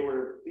tree that they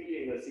were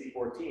feeding the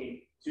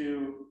C14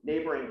 to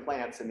neighboring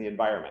plants in the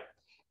environment.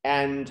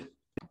 And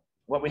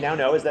what we now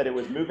know is that it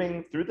was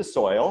moving through the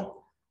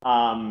soil,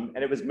 and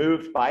it was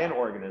moved by an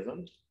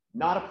organism,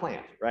 not a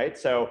plant, right?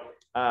 So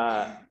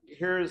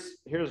here's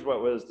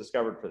what was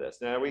discovered for this.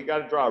 Now we got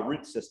to draw a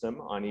root system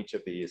on each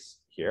of these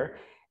here.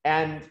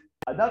 And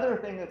another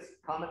thing that's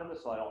common in the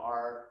soil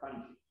are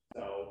fungi.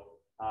 So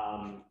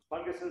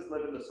funguses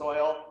live in the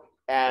soil,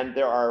 and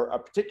there are a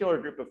particular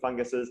group of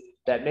funguses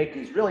that make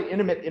these really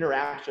intimate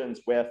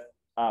interactions with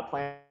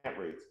plant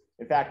roots.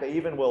 In fact, they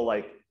even will,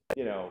 like,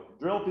 you know,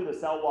 drill through the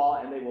cell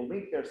wall, and they will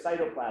link their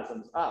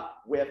cytoplasms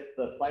up with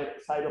the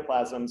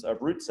cytoplasms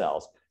of root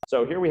cells.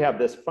 So here we have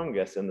this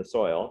fungus in the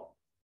soil,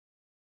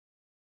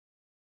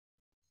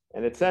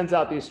 and it sends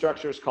out these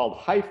structures called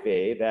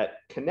hyphae that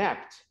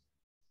connect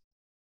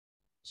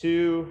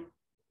to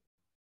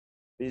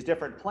these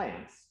different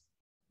plants.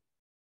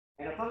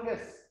 And a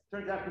fungus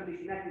turns out to be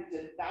connected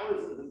to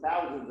thousands and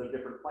thousands of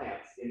different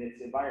plants in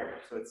its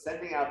environment. So it's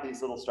sending out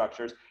these little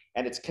structures,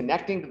 and it's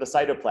connecting to the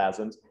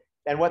cytoplasms.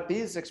 And what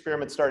these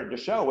experiments started to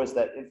show was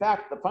that, in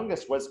fact, the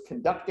fungus was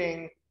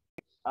conducting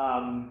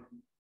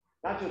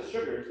not just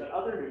sugars, but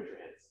other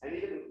nutrients, and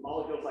even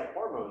molecules like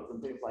hormones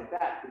and things like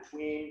that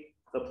between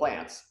the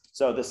plants.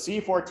 So the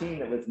C14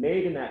 that was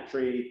made in that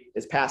tree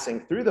is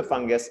passing through the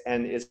fungus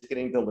and is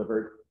getting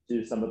delivered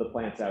to some of the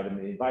plants out in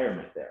the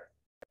environment there.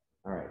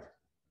 All right.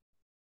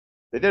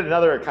 They did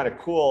another kind of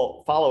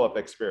cool follow-up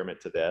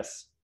experiment to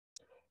this.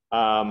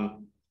 So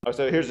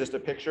here's just a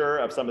picture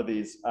of some of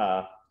these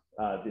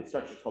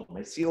structures called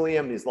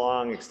mycelium, these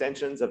long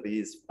extensions of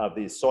these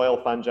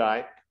soil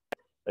fungi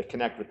that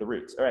connect with the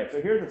roots. All right,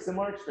 so here's a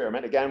similar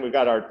experiment. Again, we've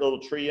got our little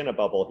tree in a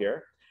bubble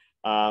here,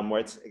 where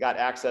it's got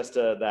access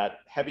to that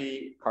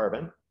heavy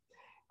carbon.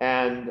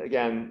 And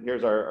again,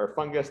 here's our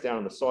fungus down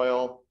in the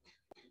soil.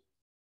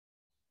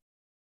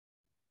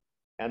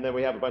 And then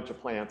we have a bunch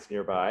of plants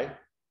nearby.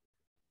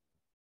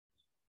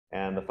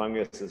 And the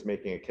fungus is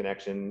making a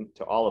connection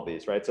to all of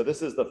these, right? So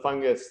this is the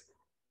fungus.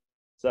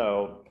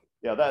 So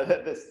yeah,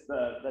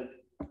 the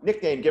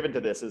nickname given to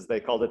this is they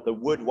called it the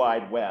wood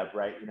wide web,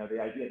 right? You know, the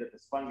idea that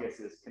this fungus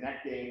is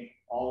connecting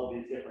all of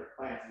these different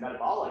plants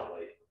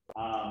metabolically,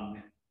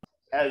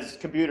 as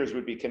computers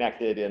would be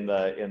connected in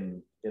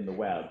the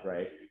web,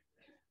 right?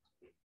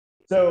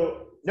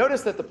 So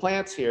notice that the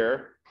plants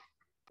here,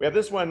 we have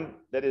this one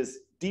that is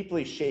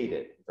deeply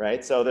shaded,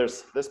 right? So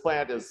this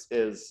plant is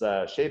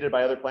shaded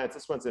by other plants.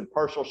 This one's in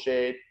partial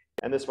shade,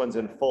 and this one's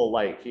in full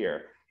light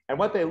here. And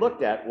what they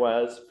looked at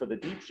was, for the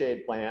deep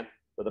shade plant,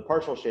 for the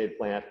partial shade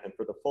plant, and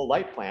for the full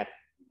light plant,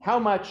 how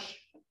much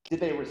did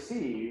they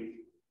receive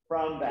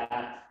from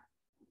that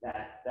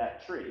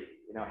tree?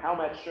 You know, how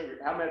much sugar,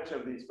 how much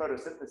of these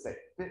photosynthetates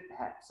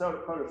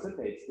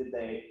did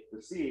they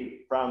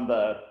receive from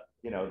the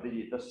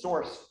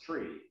source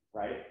tree,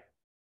 right?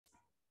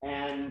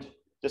 And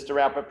just to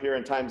wrap up here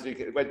in time, so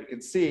what you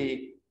can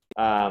see,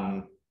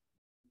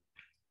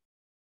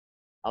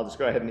 I'll just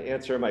go ahead and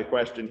answer my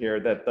question here,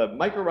 that the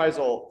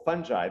mycorrhizal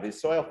fungi, these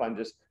soil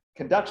fungus,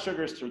 conduct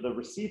sugars to the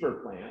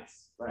receiver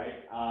plants,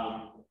 right,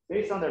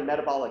 based on their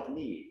metabolic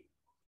need.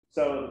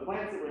 So the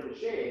plants that were in the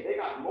shade, they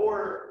got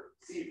more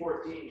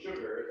C14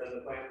 sugar than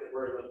the plants that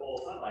were in the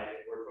full sunlight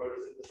and were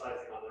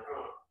photosynthesizing on their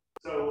own.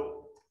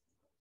 So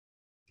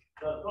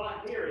the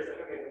thought here is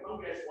that, okay, the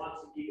fungus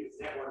wants to keep its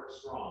network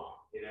strong.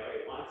 You know,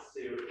 it wants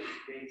to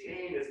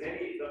maintain as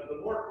many, the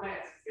more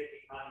plants it's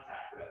making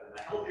contact with, and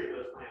the healthier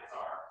those plants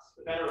are,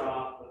 the better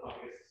off the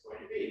fungus is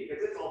going to be,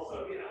 because it's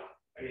also, you know,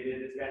 I mean,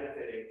 it is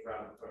benefiting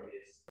from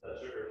these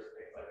sugars and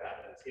things like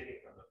that it's getting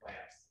from the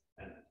plants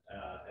and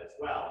as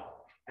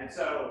well. And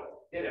so,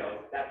 you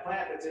know, that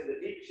plant that's in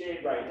the deep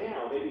shade right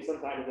now, maybe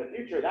sometime in the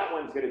future, that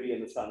one's going to be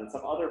in the sun, and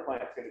some other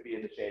plant's going to be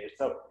in the shade. And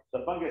so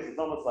the fungus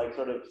is almost like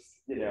sort of,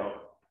 you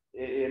know,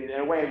 in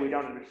a way we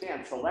don't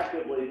understand,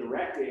 selectively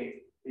directing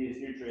these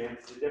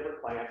nutrients to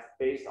different plants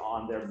based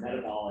on their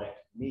metabolic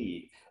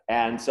need.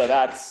 And so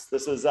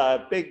this is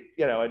a big,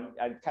 a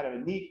kind of a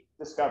neat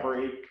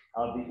discovery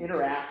of the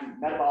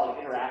metabolic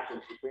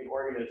interactions between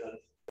organisms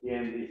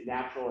in these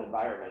natural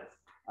environments.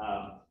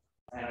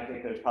 And I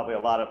think there's probably a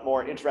lot of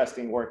more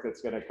interesting work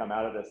that's going to come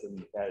out of this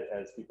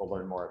as people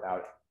learn more about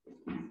it.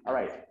 All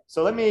right,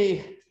 so let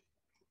me